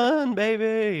 JP31,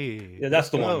 baby. Yeah, that's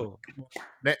the one.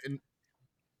 Go.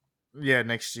 Yeah,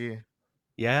 next year.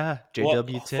 Yeah, Well,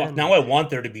 JW10. fuck, now I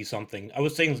want there to be something. I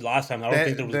was saying this last time. I don't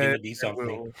think there was going to be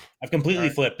something. I've completely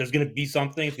flipped. There's going to be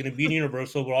something. It's going to be in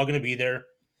Universal. We're all going to be there.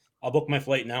 I'll book my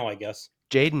flight now, I guess.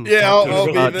 Jaden, Yeah, talk I'll to be us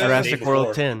there. about Jurassic Before.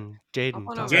 World 10. Jaden,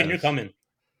 Jaden, talk Jaden, to you're us. coming.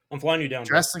 I'm flying you down.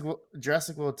 Bro.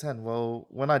 Jurassic World 10. Well,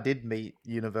 when I did meet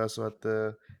Universal at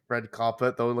the red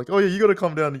carpet, they were like, "Oh yeah, you got to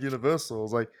come down to Universal." I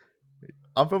was like,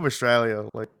 "I'm from Australia."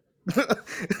 Like,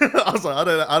 I was like, I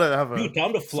don't have a. Dude,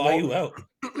 time to fly you out.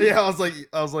 Yeah, I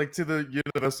was like to the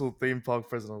Universal theme park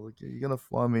president. I was like, "Yeah, you're gonna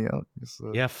fly me out?"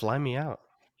 Yeah, fly me out.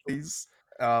 Please.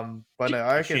 But no,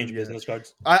 I reckon. Exchange business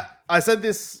cards. I said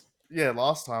this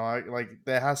last time.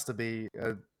 There has to be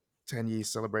a 10-year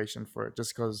celebration for it,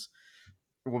 just because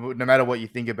no matter what you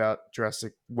think about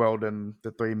Jurassic World and the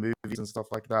 3 movies and stuff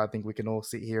like that, I think we can all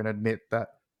sit here and admit that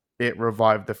it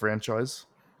revived the franchise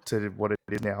to what it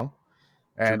is now.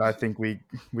 And I think we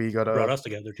gotta Brought us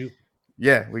together too.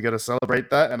 Yeah, we gotta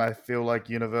celebrate that. And I feel like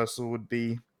Universal would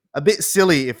be a bit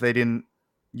silly if they didn't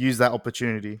use that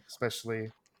opportunity,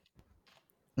 especially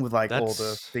with like all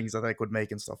the things that they could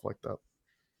make and stuff like that.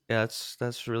 Yeah,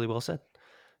 that's really well said.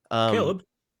 Caleb,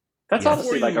 that's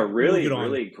honestly like a really, on.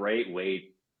 really great way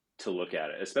to look at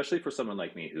it, especially for someone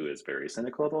like me who is very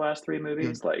cynical of the last 3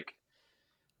 movies. Like,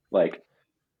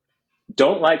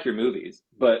 don't like your movies,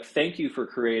 but thank you for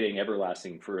creating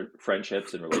everlasting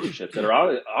friendships and relationships that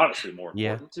are honestly more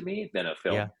important to me than a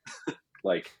film. Yeah.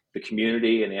 Like the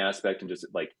community and the aspect, and just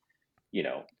like,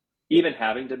 even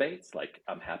having debates, like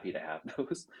I'm happy to have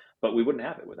those, but we wouldn't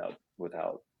have it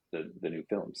without the new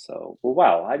films. So, well,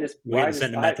 wow, I just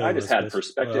had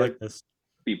perspective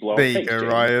be blown. There you go,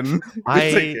 Ryan.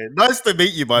 Nice to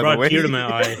meet you, by the way. Tear to my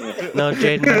eye. No,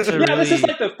 Jaden, that's a really... this is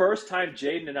like the first time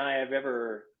Jaden and I have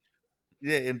ever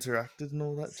interacted and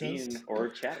all that seen or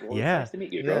chat. Well, yeah, nice to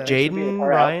meet you. Yeah. Jaden,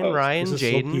 Ryan,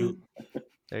 Jaden. So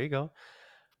there you go.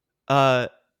 No,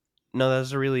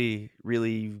 that's a really,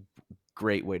 really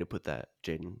great way to put that,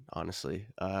 Jaden. Honestly,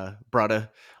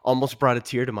 almost brought a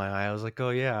tear to my eye. I was like, oh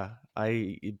yeah,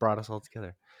 it brought us all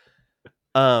together.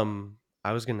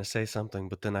 I was gonna say something,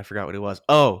 but then I forgot what it was.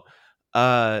 Oh,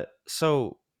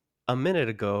 so a minute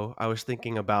ago, I was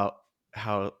thinking about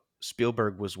how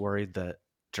Spielberg was worried that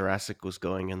Jurassic was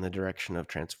going in the direction of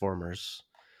Transformers,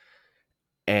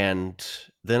 and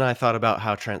then I thought about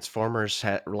how Transformers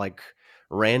had like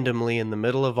randomly in the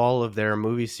middle of all of their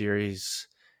movie series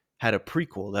had a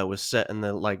prequel that was set in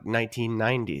the like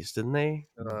 1990s, didn't they?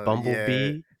 Yeah,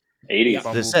 Bumblebee. Yeah.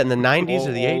 80s. Is it set in the 90s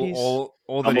or the 80s?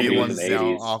 all the new Bumblebee was in ones the now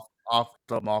 80s.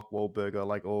 after Mark Wahlberg are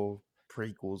like all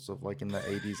prequels of like in the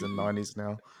 80s and 90s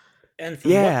now. And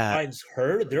from what Yeah, I've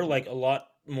heard, they're like a lot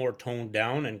more toned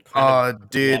down and kind of a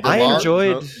Dude, lot I better.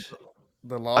 enjoyed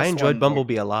the I last enjoyed one, like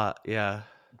Bumblebee a lot. Yeah.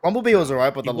 Bumblebee was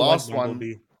alright, but the People like last one,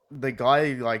 Bumblebee. the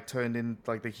guy like turned in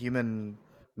like the human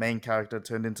main character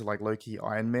turned into like low-key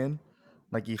Iron Man.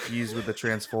 Like he fused with the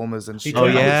Transformers and He shit. Oh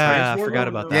turned And I into a was like, yeah, I transformer. forgot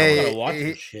about that yeah, I one. gotta watch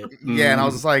this shit. yeah, and I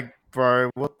was Mm. just like, bro,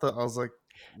 what the? I was like,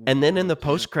 And then in the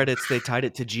post credits, they tied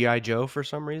it to GI Joe for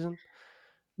some reason,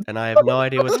 and I have no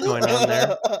idea what's going on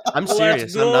there. I'm Let's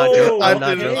serious. go. I I'm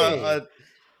not didn't. joking. Okay.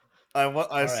 I All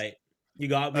right. You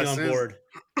got me as on soon as board.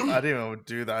 I didn't even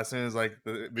do that. As soon as like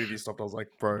the movie stopped, I was like,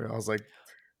 bro. I was like,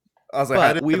 how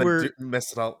But did we they were,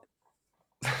 mess it up?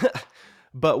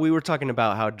 but we were talking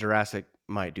about how Jurassic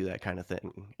might do that kind of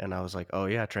thing, and I was like, oh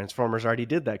yeah, Transformers already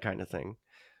did that kind of thing.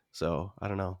 So I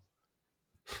don't know.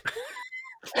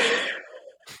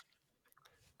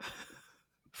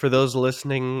 For those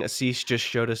listening, Assis just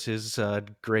showed us his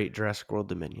great Jurassic World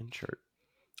Dominion shirt.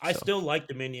 I So. still like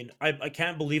Dominion. I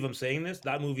can't believe I'm saying this.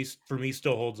 That movie for me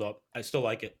still holds up. I still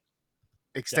like it.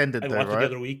 Yeah. Extended I though, watched it the right?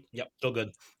 other week. Yep, still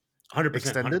good. 100%,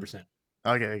 Extended. 100%.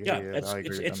 Okay, Yeah, yeah, I agree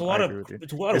with it's them. a I lot agree of with you.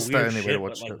 it's a lot of It's the weird only way to shit, but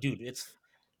watch like, it.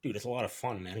 dude, it's a lot of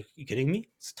fun, man. Are you kidding me?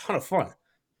 It's a ton of fun.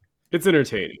 It's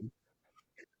entertaining.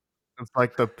 It's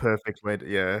like the perfect way.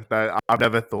 Yeah, that I've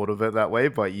never thought of it that way,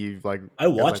 but you like. I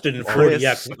It's like watched it in wow. 40x,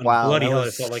 Chris, and wow, bloody hell,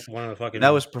 it felt like one of the fucking that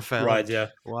was rides. profound. Yeah.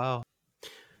 Wow.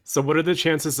 So, what are the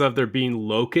chances of there being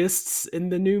locusts in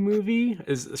the new movie?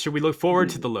 Should we look forward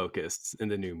to the locusts in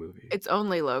the new movie? It's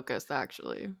only Locust,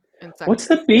 actually. In What's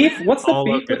second. the beef? What's the All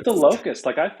beef with the locusts. locust?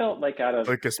 Like I felt like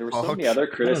Locust there were so Park. many other I don't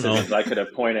know. criticisms I could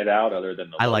have pointed out other than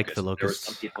the I like the locust. There were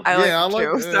some locusts. people I like Yeah, I it like.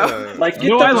 too, so like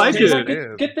No, I like get,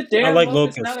 it. get the I damn like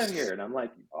locust out of locusts. here. And I'm like,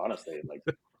 honestly, like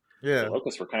Yeah, the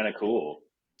locusts were kind of cool.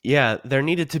 Yeah, there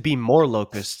needed to be more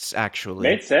locusts, actually.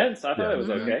 Made sense. I thought Yeah. it was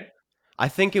Mhm. okay. I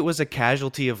think it was a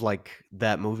casualty of like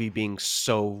that movie being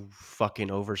so fucking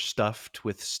overstuffed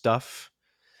with stuff.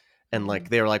 And like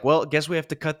they were like, well, guess we have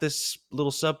to cut this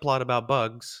little subplot about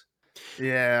bugs.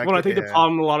 yeah. Well, I think the Yeah.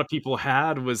 problem a lot of people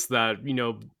had was that,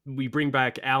 we bring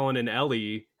back Alan and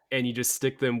Ellie and you just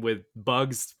stick them with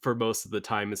bugs for most of the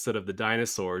time instead of the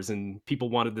dinosaurs. And people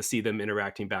wanted to see them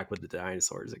interacting back with the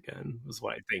dinosaurs again, was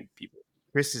what I think people.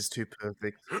 Chris is too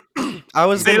perfect. I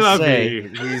was Say gonna la say, vie.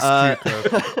 He's too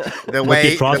perfect. The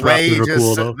Wicked cross way he raptors are just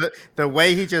cool, said, though. the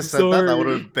way he just said that would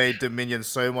Sorry. have made Dominion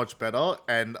so much better.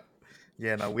 And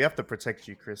yeah, no, we have to protect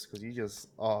you, Chris, because you just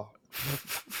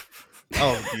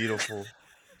beautiful.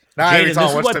 Now every Jaden, time I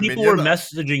this is watch why people were Dominion,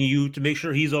 messaging you to make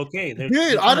sure he's okay. They're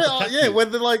dude, I trying to don't. protect Yeah, you.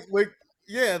 when they're like,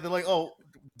 they're like, oh,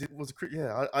 was Chris?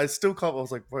 Yeah, I still can't. I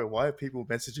was like, bro, why are people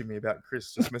messaging me about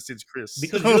Chris? Just message Chris.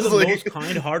 Because I you're was the like- most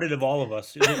kind-hearted of all of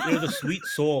us. You're the sweet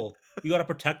soul. You got to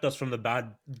protect us from the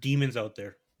bad demons out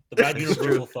there, the bad It's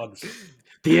universal true. thugs.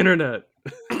 The internet.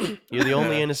 You're the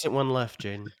only Yeah. innocent one left,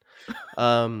 Jaden.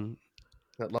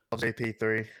 that loves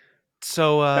AP3.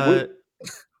 So Have we-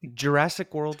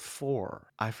 Jurassic World 4.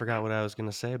 I forgot what I was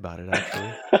gonna say about it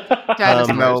actually. Dinosaurs.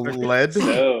 Female led.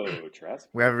 So, Jurassic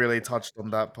We haven't World. really touched on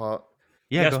that part.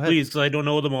 Yeah, Yes, go ahead. please, because I don't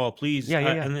know them all. Please, Yeah.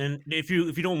 And then if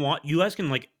you don't want, you guys can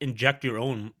like inject your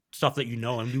own stuff that you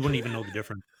know, and we wouldn't even know the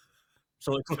difference.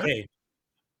 So it's okay.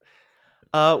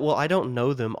 Well, I don't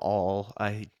know them all.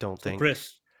 I don't So think.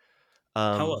 Chris,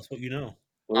 tell Um, us what you know.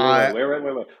 Wait.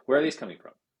 Where are these coming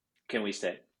from? Can we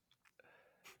say?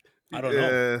 I don't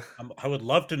know. I would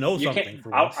love to know something for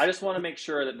once. I just want to make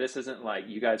sure that this isn't like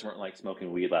you guys weren't like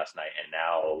smoking weed last night, and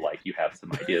now like you have some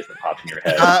ideas that popped in your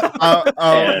head.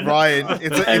 And- Ryan,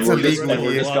 it's illegal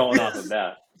we're here. just going off of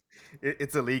that.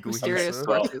 It's illegal here. Mysterious sir.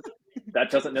 Well, sources. that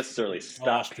doesn't necessarily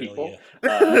stop Australia.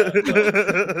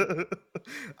 people.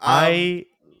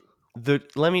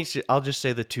 I'll just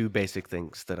say the two basic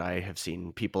things that I have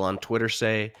seen people on Twitter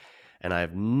say, and I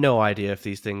have no idea if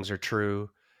these things are true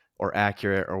or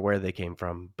accurate or where they came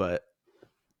from, but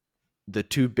the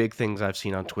two big things I've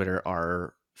seen on Twitter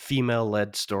are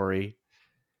female-led story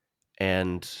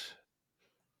and,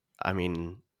 I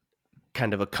mean,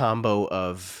 kind of a combo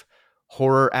of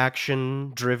horror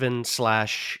action driven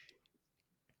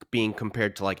 / being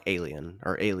compared to like Alien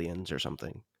or Aliens or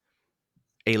something.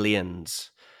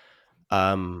 Aliens.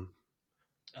 Um,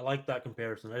 I like that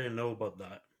comparison. I didn't know about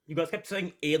that. You guys kept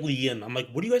saying alien. I'm like,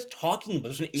 what are you guys talking about?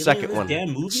 There's an alien in second this one. damn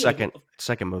movie? Like, Second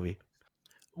second movie.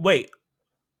 wait,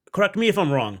 correct me if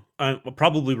I'm wrong. I'm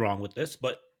probably wrong with this,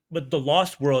 but the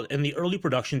Lost World in the early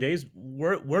production days,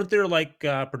 weren't there like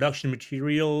production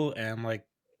material and like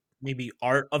maybe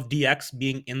art of DX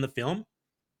being in the film?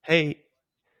 Hey,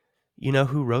 you know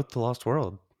who wrote The Lost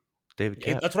World? David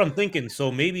Kep. That's what I'm thinking.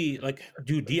 So maybe like,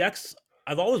 dude, DX.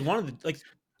 I've always wanted to like.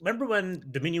 Remember when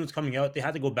Dominion was coming out? They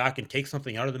had to go back and take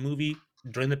something out of the movie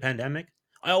during the pandemic.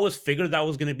 I always figured that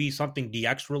was going to be something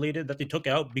DX related that they took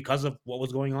out because of what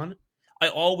was going on. I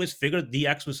always figured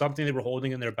DX was something they were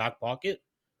holding in their back pocket,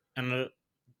 and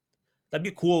that'd be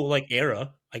a cool like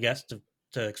era, I guess,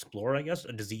 to explore. I guess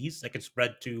a disease that could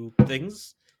spread to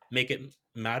things, make it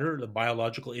matter the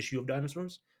biological issue of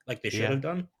dinosaurs, like they should Yeah. have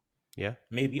done. Yeah.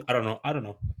 Maybe I don't know. I don't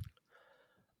know.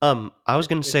 I was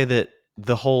going to say that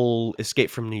the whole Escape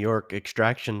from New York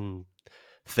extraction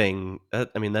thing, I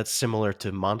mean, that's similar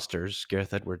to Monsters,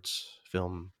 Gareth Edwards'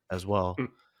 film as well. Mm.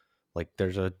 Like,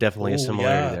 there's definitely a Oh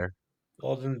similarity yeah. there.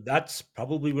 Well, then that's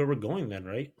probably where we're going then,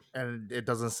 right? And it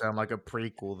doesn't sound like a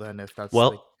prequel then, if that's the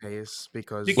Well, case,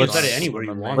 because You can set it let's dinosaurs anywhere on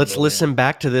you the want, main let's though. thing. listen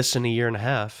back to this in a year and a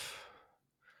half,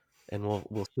 and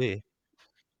we'll see.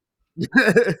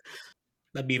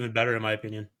 That'd be even better, in my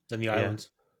opinion, than the Yeah. islands.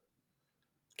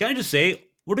 Can I just say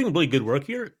we're doing really good work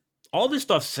here? All this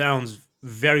stuff sounds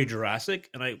very Jurassic,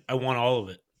 and I want all of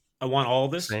it. I want all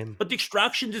of this. Same. But the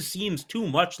extraction just seems too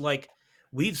much like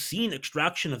we've seen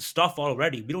extraction of stuff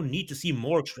already. We don't need to see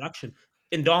more extraction.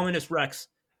 Indominus Rex.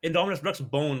 Indominus Rex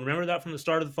bone. Remember that from the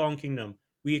start of the Fallen Kingdom.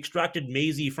 We extracted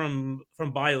Maisie from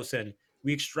Biosyn.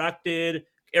 We extracted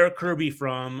Eric Kirby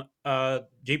from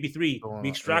JP3. We Yeah.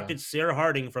 extracted Sarah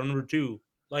Harding from number 2.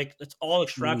 Like, that's all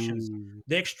extractions. Ooh.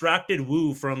 They extracted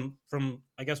Wu from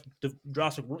I guess the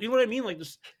Jurassic World. You know what I mean? Like,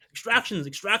 just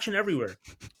extraction everywhere.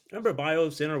 Remember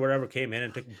Biosyn or whatever came in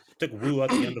and took Wu at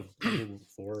the end of number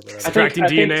 4 or whatever. Extracting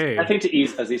DNA. I think to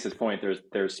Aziz's point,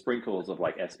 there's sprinkles of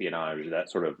like espionage, that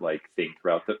sort of like thing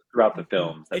throughout the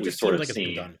films that It we've just sort seems of like it's been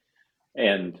seen. done.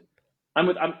 And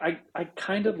I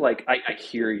kind of like I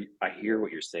hear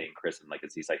what you're saying, Chris, and like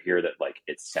Aziz, I hear that like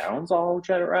it sounds all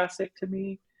Jurassic to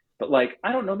me, but like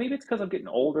I don't know, maybe it's because I'm getting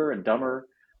older and dumber,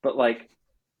 but like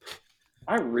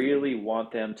I really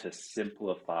want them to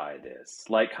simplify this,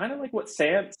 like kind of like what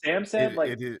Sam said,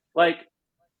 It is. like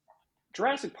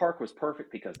Jurassic Park was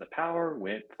perfect because the power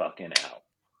went fucking out.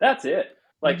 That's it.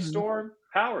 Like Mhm. storm,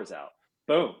 power's out.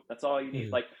 Boom. That's all you need.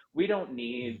 Mhm. Like we don't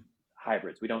need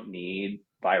hybrids. We don't need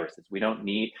viruses. We don't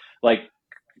need like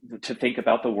to think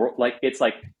about the world. Like it's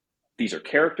like these are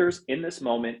characters in this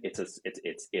moment. It's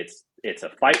a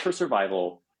fight for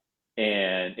survival,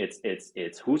 and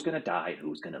it's who's gonna die and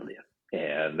who's gonna live.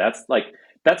 And that's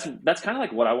kind of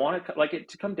like what I want to like it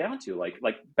to come down to. Like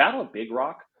Battle of Big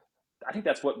Rock, I think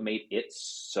that's what made it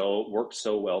so work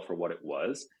so well for what it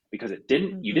was, because it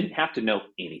didn't you Mhm. didn't have to know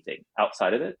anything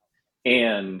outside of it,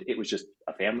 and it was just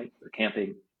a family, they're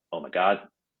camping. Oh my god,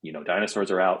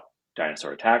 dinosaurs are out,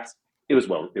 dinosaur attacks. It was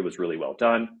really well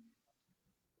done,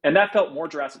 and that felt more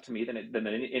Jurassic to me than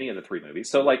any of the 3 movies.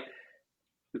 So like,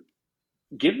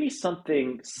 give me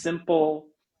something simple,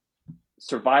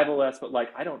 survivalist, but like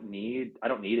I don't need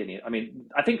any. I mean,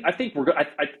 I think I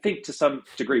think to some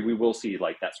degree we will see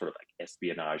like that sort of like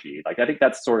espionage. Like I think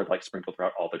that's sort of like sprinkled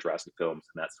throughout all the Jurassic films,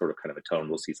 and that's sort of kind of a tone.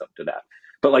 We'll see something to that.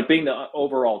 But like being the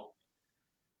overall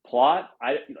plot,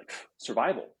 I like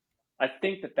survival. I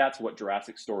think that's what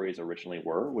Jurassic stories originally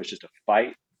were, was just a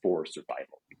fight for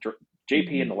survival.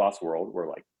 JP and the Lost World were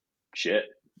like, shit,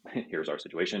 here's our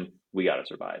situation. We got to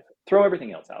survive. Throw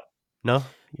everything else out. No,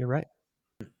 you're right.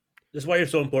 This is why you're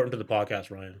so important to the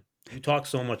podcast, Ryan. You talk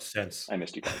so much sense. I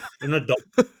missed you guys. You're an adult.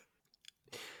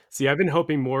 See, I've been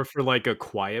hoping more for like a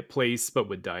quiet place, but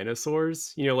with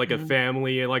dinosaurs. Like a Mhm.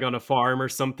 family, like on a farm or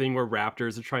something where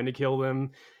raptors are trying to kill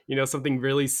them. Something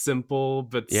really simple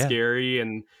but Yeah. scary,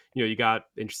 and you got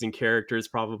interesting characters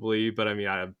probably. But I mean,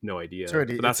 I have no idea. But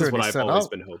that's just what already I've set always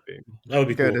up. been hoping. That would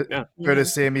be Go cool. to go to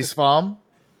Sammy's farm.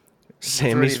 It's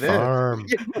already Sammy's there. farm.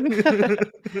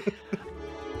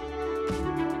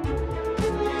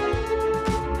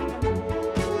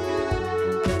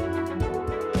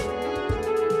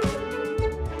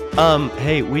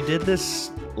 Hey, we did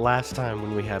this last time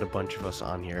when we had a bunch of us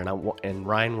on here, and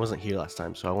Ryan wasn't here last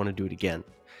time, so I want to do it again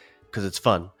because it's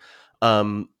fun.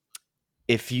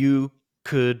 If you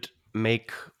could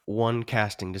make one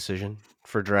casting decision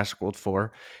for Jurassic World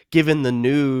 4, given the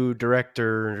new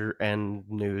director and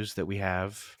news that we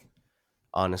have,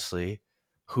 honestly,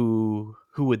 who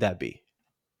would that be?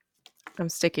 I'm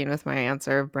sticking with my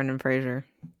answer of Brendan Fraser.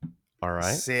 All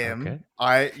right. Sam,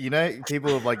 Okay.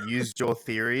 people have like used your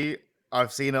theory.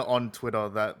 I've seen it on Twitter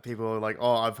that people are like,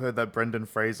 "Oh, I've heard that Brendan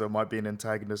Fraser might be an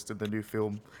antagonist in the new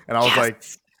film," and I was like,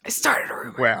 I started a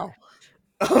rumor. "Wow!"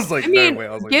 I was like, I "No mean, way!"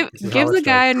 I was like, give This is give how it the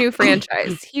guy a starts. new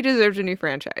franchise. He deserves a new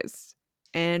franchise,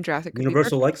 and Jurassic could be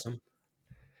Universal perfect. likes him.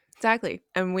 Exactly,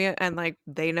 and like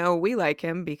they know we like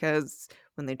him because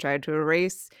when they tried to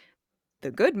erase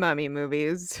the good Mummy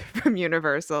movies from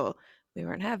Universal, we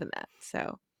weren't having that.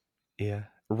 So Yeah.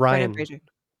 Brendan Fraser.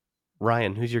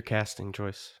 Ryan, who's your casting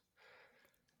choice?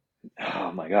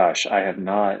 Oh my gosh, I have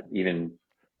not even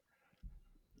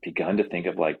begun to think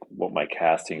of like what my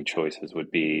casting choices would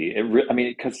be. I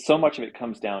mean, because so much of it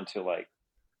comes down to like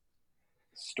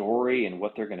story and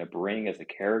what they're going to bring as a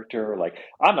character. Like,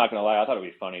 I'm not going to lie, I thought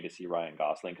it'd be funny to see Ryan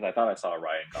Gosling because I thought I saw a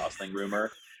Ryan Gosling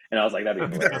rumor, and I was like,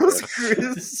 that'd be that was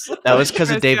hilarious. Chris. That was because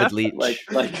of Chris, yeah. David Leitch.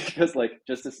 Because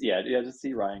just to just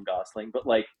see Ryan Gosling, but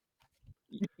like,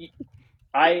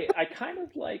 I kind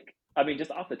of like, I mean,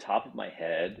 just off the top of my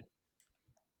head,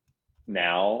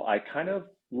 now I kind of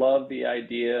love the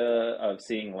idea of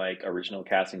seeing like original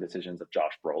casting decisions of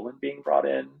Josh Brolin being brought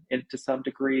in to some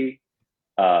degree.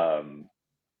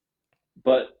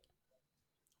 But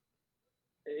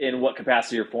in what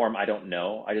capacity or form, I don't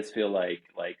know. I just feel like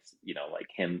like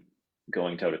him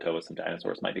going toe to toe with some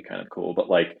dinosaurs might be kind of cool, but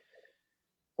like,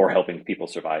 or helping people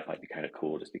survive might be kind of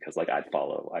cool just because like I'd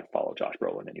follow Josh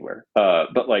Brolin anywhere.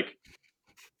 But like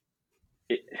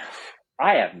it,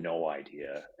 I have no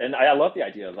idea, and I love the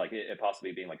idea of like it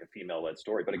possibly being like a female-led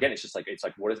story. But again, it's like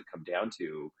what does it come down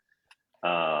to,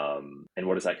 and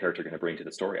what is that character going to bring to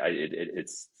the story?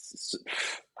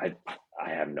 I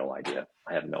have no idea.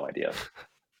 I have no idea.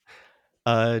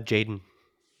 Jaden.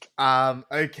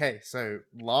 Okay, so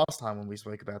last time when we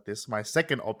spoke about this, my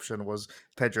second option was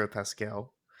Pedro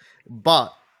Pascal,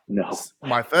 but No.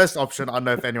 my first option, I don't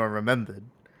know if anyone remembered,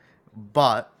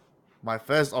 but my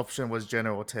first option was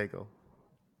Jenna Ortega.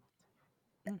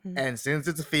 Mhm. And since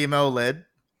it's a female led,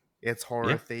 it's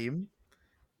horror Yeah. theme.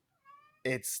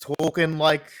 It's talking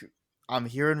like I'm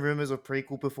hearing rumors of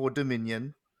prequel before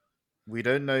Dominion. We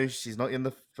don't know, she's not in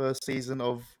the first season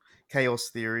of Chaos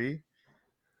Theory.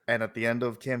 And at the end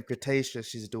of Camp Cretaceous,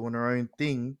 she's doing her own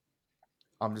thing.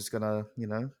 I'm just gonna,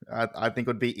 I think it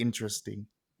would be interesting.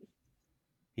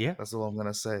 Yeah, That's all I'm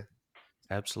gonna say.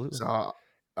 absolutely. So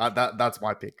that's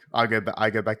my pick. I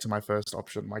go back to my first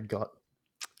option, my gut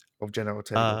of Jenna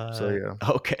Ortega. So yeah.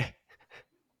 Okay.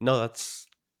 No,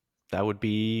 that would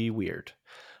be weird.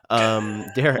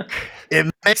 Derek.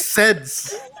 It makes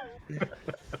sense.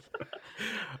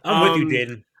 I'm with you,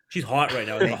 Jaden. She's hot right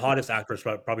now. The Thank you. hottest actress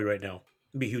probably right now.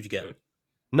 It'd be a huge get.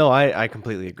 No, I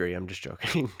completely agree. I'm just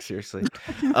joking. Seriously.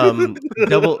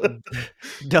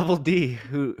 Double D.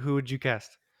 Who would you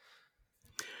cast?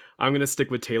 I'm gonna stick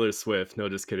with Taylor Swift. No,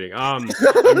 just kidding. I'm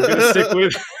gonna stick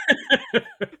with.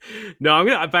 No, I'm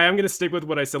gonna stick with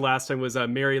what I said last time. Was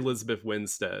Mary Elizabeth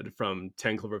Winstead from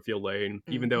 10 Cloverfield Lane.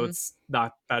 Even though it's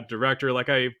not that director like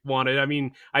I wanted. I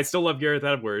mean, I still love Gareth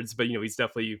Edwards, but he's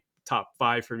definitely top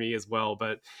 5 for me as well.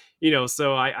 But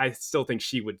so I still think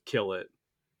she would kill it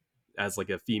as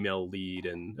like a female lead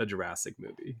in a Jurassic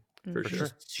movie for sure.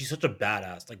 She's such a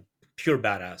badass, like pure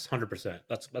badass, 100%.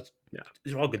 That's Yeah.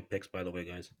 These are all good picks, by the way,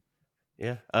 guys.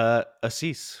 Yeah.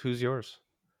 Assis, who's yours?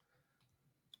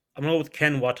 I'm gonna go with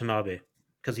Ken Watanabe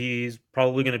because he's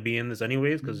probably gonna be in this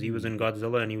anyways because he was in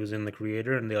Godzilla and he was in The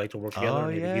Creator and they like to work together. Oh,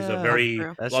 He's a yeah. very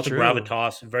That's lots true. of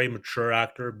gravitas, very mature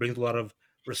actor, brings a lot of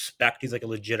respect. He's like a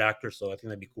legit actor, so I think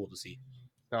that'd be cool to see.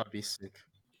 That would be sick.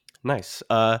 Nice.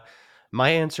 My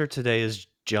answer today is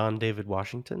John David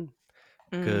Washington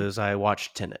because I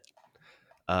watched Tenet.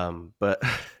 But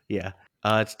yeah,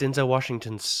 it's Denzel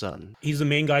Washington's son. He's the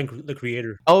main guy in The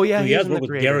Creator. Oh yeah, So he he's has in The worked with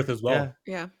Creator. Gareth as well.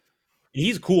 Yeah. Yeah. And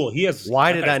he's cool.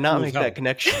 Why that did guy's I not cool as make hell. that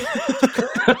connection?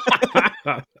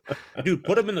 Dude,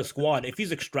 put him in the squad. If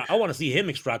he's I want to see him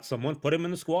extract someone. Put him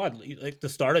in the squad. Like the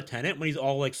start of Tenet when he's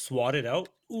all like swatted out.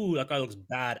 Ooh, that guy looks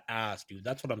badass, dude.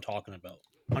 That's what I'm talking about.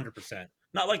 100%.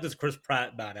 Not like this Chris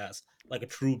Pratt badass, like a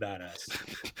true badass.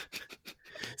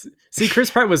 See, Chris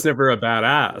Pratt was never a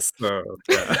badass, so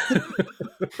yeah.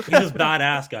 He's just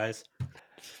badass, guys.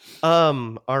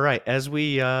 All right. As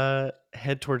we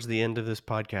head towards the end of this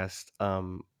podcast,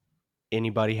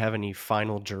 anybody have any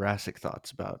final Jurassic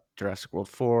thoughts about Jurassic World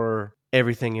 4,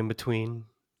 everything in between,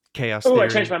 Chaos Oh, Theory? I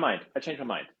changed my mind.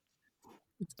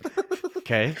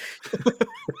 Okay.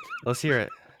 Let's hear it.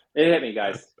 It hit me,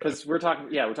 guys, because we're talking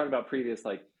about previous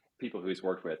like people who he's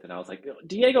worked with, and I was like,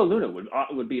 Diego Luna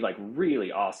would be like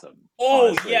really awesome. Oh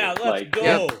honestly. yeah, let's like,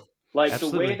 go. Like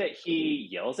Absolutely. the way that he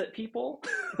yells at people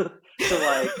to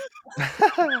like,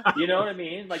 you know what I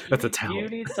mean? Like That's a you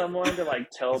talent. need someone to like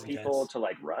tell He's people intense. to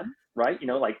like run, right? You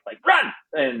know, like run,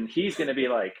 and he's gonna be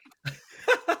like,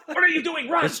 "What are you doing?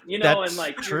 Run!" It's You know, and that's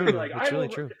like you're gonna be true. like, It's "I really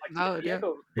will." true. Like Valid, yeah. If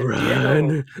Diego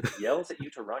Run. yells at you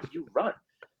to run, you run.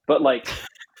 But like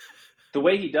the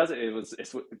way he does it,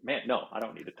 it's man. No, I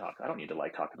don't need to talk. I don't need to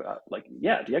like talk about like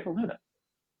yeah, Diego Luna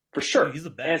for sure. Dude, he's the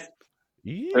And best.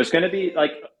 there's Yeah. going to be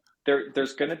like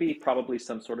there's going to be probably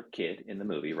some sort of kid in the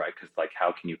movie, right? Because like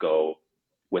how can you go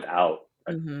without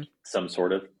Mm-hmm. some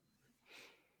sort of Yeah.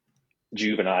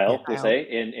 juvenile, we'll say,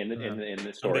 in the I'm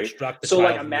gonna story. extract the So like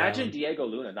child from the imagine island. Diego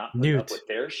Luna not putting up Newt. with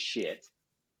their shit,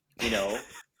 you know.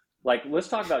 Like let's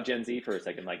talk about Gen Z for a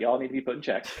second. Like y'all need to be put in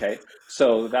check, okay?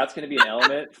 So that's going to be an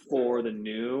element for the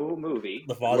new movie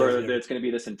The father's where here. it's going to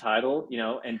be this entitled, you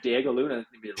know, and Diego Luna is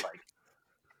going to be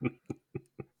like,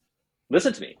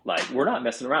 listen to me, like we're not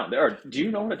messing around. Do you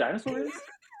know what a dinosaur is?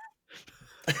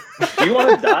 Do you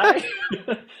want to die?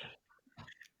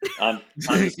 I'm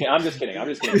just kidding. I'm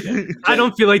just kidding. I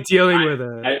don't feel like dealing with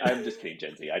it. I'm just kidding,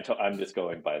 Gen Z. I'm just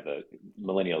going by the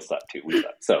millennials suck too. We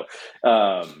suck. So,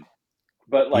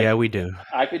 but like, Yeah, we do.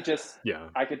 I could Yeah.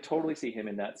 totally see him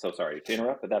in that. So sorry to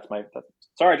interrupt, but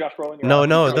sorry, Josh Brolin, you're No, off.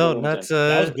 no, Diego no. Luna Gen.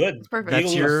 That was good. It's perfect. Diego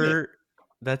That's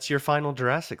Luna's sick. your final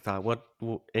Jurassic thought. What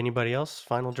anybody else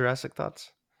final Jurassic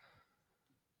thoughts?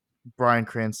 Bryan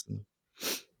Cranston.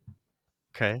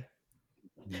 Okay.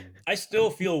 I still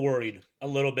feel worried a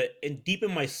little bit, and deep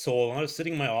in my soul, when I was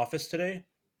sitting in my office today,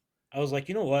 I was like,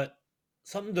 you know what?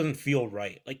 Something doesn't feel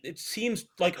right. Like it seems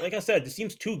like I said, it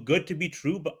seems too good to be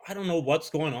true, but I don't know what's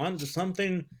going on. There's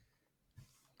something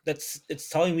it's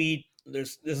telling me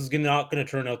this is not gonna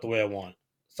turn out the way I want.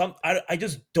 I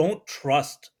just don't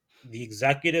trust the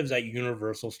executives at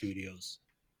Universal Studios.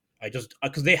 I just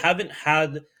because they haven't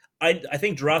had. I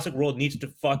think Jurassic World needs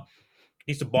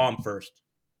to bomb first.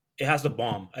 It has to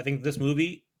bomb. I think this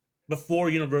movie before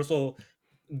Universal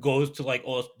goes to like,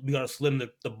 oh, we gotta slim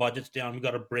the budgets down. We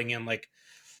gotta bring in like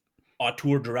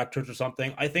auteur directors or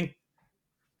something. I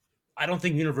don't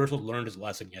think Universal learned his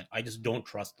lesson yet. I just don't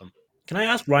trust them. Can I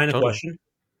ask Ryan a Totally. question?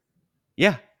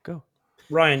 Yeah, go.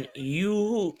 Ryan,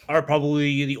 you are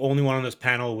probably the only one on this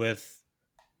panel with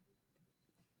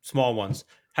small ones.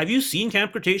 Have you seen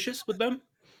Camp Cretaceous with them?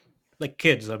 Like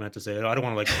kids, I meant to say. I don't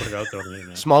want to like put it out there on the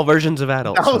internet. Small versions of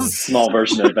adults. That honey. was Small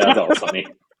version of Adult Sunny.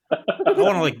 I don't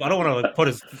want to like put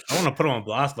him on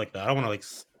blast like that. I don't want to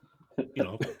like, you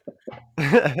know.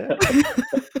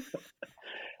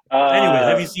 Anyway,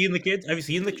 have you seen the kids? Have you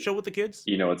seen the show with the kids?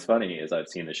 You know what's funny is I've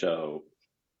seen the show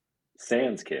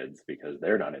sans kids because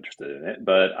they're not interested in it,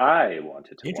 but I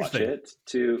wanted to watch Interesting. it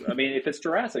too. I mean, if it's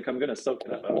Jurassic, I'm gonna soak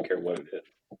it up. I don't care what it is.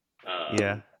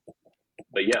 Yeah.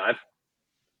 But yeah,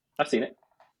 I've seen it.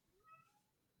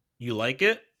 You like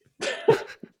it?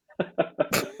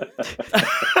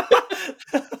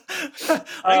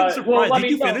 I'm surprised. Well, I Did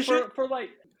mean, you finish it? for like,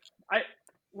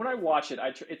 when I watch it,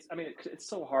 it's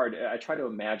so hard. I try to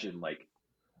imagine like,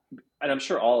 and I'm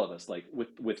sure all of us like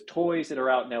with toys that are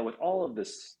out now, with all of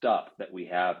this stuff that we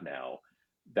have now,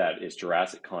 that is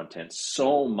Jurassic content.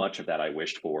 So much of that I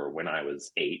wished for when I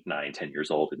was 8, 9, 10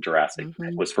 years old and Jurassic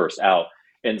Mhm. was first out,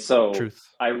 and so Truth.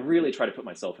 I really try to put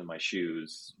myself in my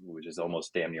shoes, which is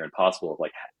almost damn near impossible. Of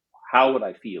like, how would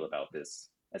I feel about this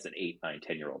as an 8, 9,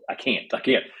 10-year-old? I can't.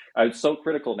 I'm so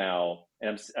critical now,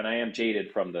 and I am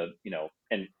jaded from the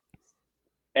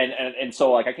and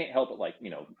so like I can't help but like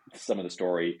some of the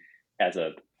story as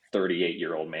a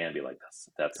 38-year-old man be like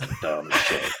that's some dumb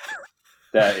shit.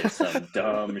 That is some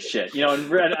dumb shit. And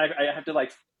I have to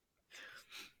like,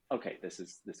 okay, this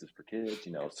is for kids.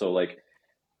 So like,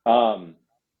 no,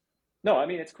 I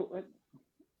mean it's cool.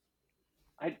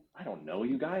 I don't know,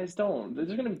 you guys don't. They're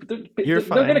You're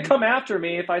gonna fine. come after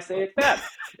me if I say it's bad.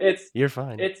 You're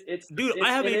fine. Dude, I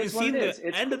haven't even seen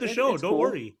the end of the show. Don't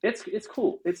worry. It's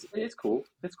cool. It's cool.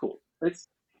 It's cool.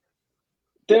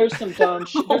 There's some dumb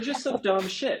shit. There's just some dumb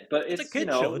shit, but It's a it's kid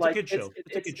show. It's a like kid show.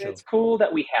 It's a kid show. it's cool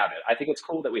that we have it. I think it's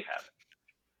cool that we have it.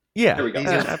 Yeah. There we go.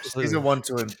 Absolutely. Season 1,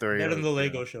 2, and 3. Better than the yeah.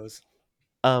 Lego shows.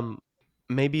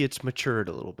 Maybe it's matured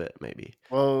a little bit. Maybe.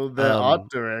 Well, the Um, art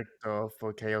director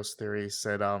for Chaos Theory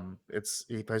said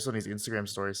he posted on his Instagram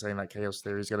story saying that Chaos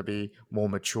Theory is going to be more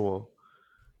mature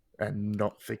and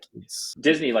not for kids.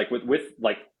 Disney, like with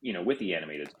like with the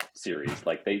animated series,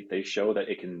 like they show that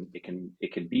it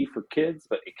can be for kids,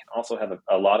 but it can also have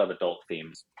a lot of adult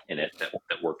themes in it that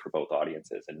work for both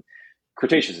audiences. And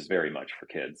Cretaceous is very much for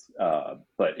kids,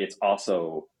 but it's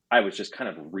also, I was just kind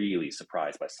of really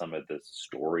surprised by some of the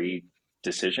story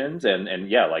decisions, and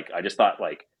yeah, like I just thought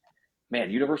like man,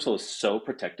 Universal is so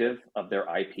protective of their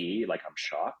IP. Like, I'm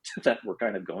shocked that we're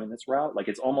kind of going this route. Like,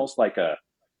 it's almost like a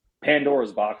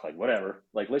Pandora's box. Like, whatever.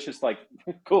 Like, let's just like,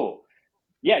 cool.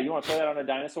 Yeah, you want to play that on a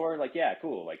dinosaur? Like, yeah,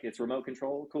 cool. Like, it's remote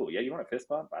control. Cool. Yeah, you want a fist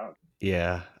bump? I don't.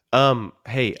 Yeah.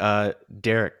 Hey,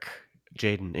 Derek,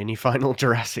 Jaden, any final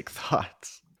Jurassic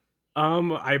thoughts?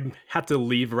 I have to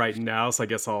leave right now, so I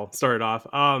guess I'll start it off.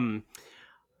 I'm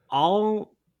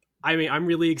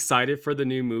really excited for the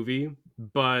new movie,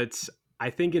 but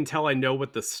I think until I know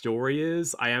what the story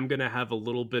is, I am gonna have a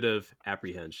little bit of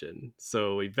apprehension.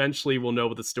 So eventually we'll know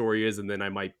what the story is, and then I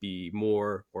might be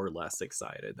more or less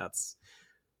excited. That's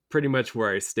pretty much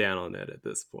where I stand on it at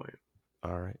this point.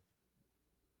 All right.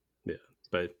 Yeah.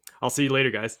 But I'll see you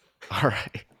later, guys. All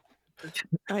right.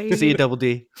 I See you, Double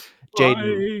D.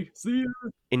 Jaden, Bye. See you.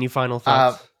 any final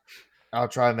thoughts? I'll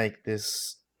try and make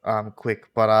this quick,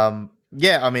 but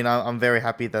yeah, I mean, I'm very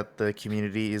happy that the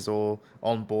community is all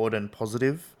on board and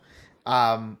positive.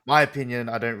 My opinion,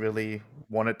 I don't really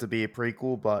want it to be a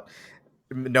prequel, but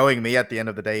knowing me, at the end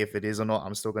of the day, if it is or not,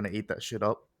 I'm still gonna eat that shit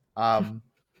up.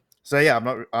 So yeah, I'm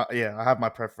not. Yeah, I have my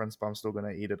preference, but I'm still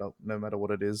gonna eat it up no matter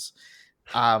what it is.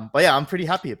 But yeah, I'm pretty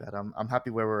happy about it. I'm happy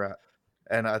where we're at,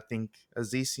 and I think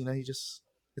Aziz,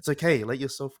 it's okay. Let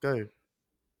yourself go.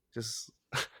 Just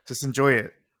enjoy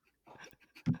it.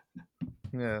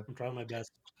 Yeah. I'm trying my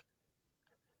best.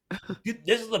 Dude,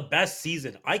 this is the best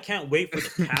season. I can't wait for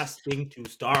the casting to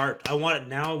start. I want it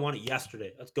now. I want it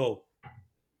yesterday. Let's go.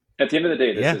 At the end of the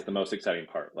day, this Yeah. is the most exciting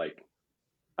part. Like,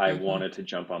 I wanted to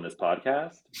jump on this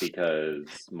podcast because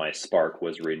my spark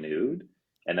was renewed,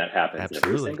 and that happens every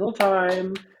Absolutely. single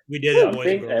time. We did it, boys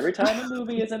and girls. Every time a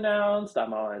movie is announced,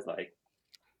 I'm always like,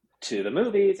 to the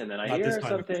movies, and then I Not this hear time.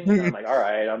 something, and I'm like, all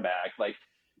right, I'm back. Like,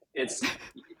 it's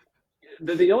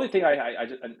the only thing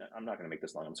I'm not going to make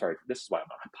this long. I'm sorry. This is why I'm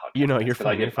not on a podcast. You know, you're 'cause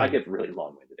fine. I give really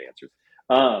long-winded answers.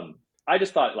 I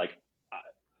just thought, like,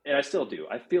 and I still do.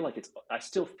 I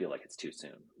still feel like it's too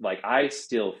soon. Like, I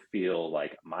still feel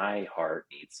like my heart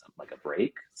needs like a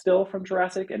break still from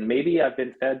Jurassic, and maybe I've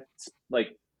been fed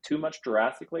like too much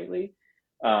Jurassic lately.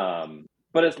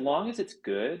 But as long as it's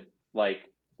good, like,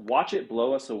 watch it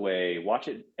blow us away. Watch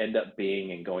it end up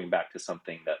being and going back to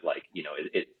something that, like,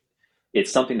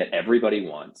 it's something that everybody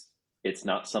wants. It's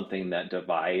not something that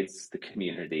divides the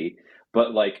community.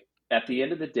 But, like, at the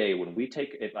end of the day, when we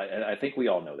take it, I think we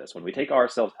all know this, when we take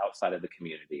ourselves outside of the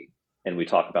community and we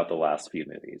talk about the last few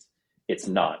movies, it's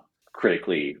not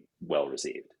critically well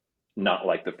received. Not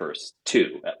like the first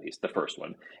two, at least the first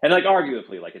one. And, like,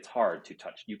 arguably, like, it's hard to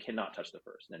touch. You cannot touch the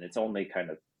first. And it's only kind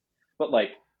of, but,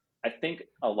 like, I think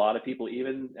a lot of people,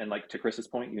 even, and, like, to Chris's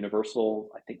point,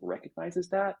 Universal, I think, recognizes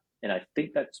that. And I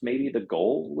think that's maybe the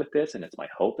goal with this. And it's my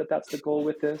hope that that's the goal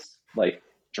with this. Like,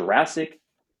 Jurassic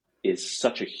is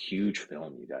such a huge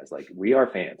film, you guys. Like, we are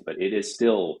fans, but it is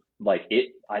still, like,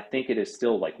 I think it is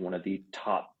still, like, one of the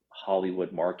top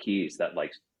Hollywood marquees that,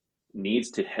 like,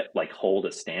 needs to, like, hold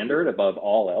a standard above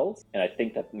all else. And I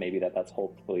think that maybe that's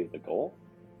hopefully the goal.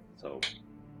 So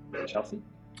we shall see.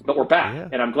 But we're back, Yeah.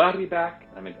 and I'm glad to be back.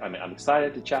 I'm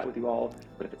excited to chat with you all.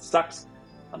 But if it sucks,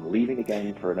 I'm leaving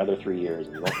again for another 3 years.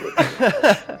 And you won't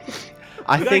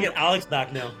We gotta get Alex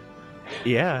back now.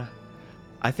 Yeah,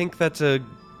 I think that's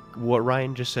what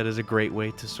Ryan just said is a great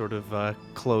way to sort of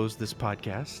close this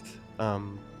podcast.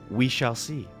 We shall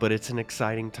see, but it's an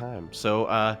exciting time.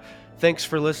 So thanks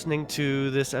for listening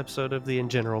to this episode of the In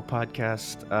General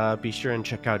podcast. Be sure and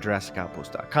check out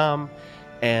JurassicOutpost.com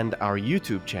and our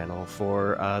YouTube channel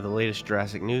for the latest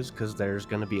Jurassic news, because there's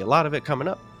going to be a lot of it coming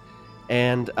up.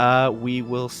 And we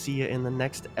will see you in the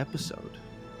next episode.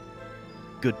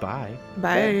 Goodbye.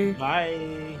 Bye.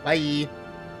 Bye. Bye.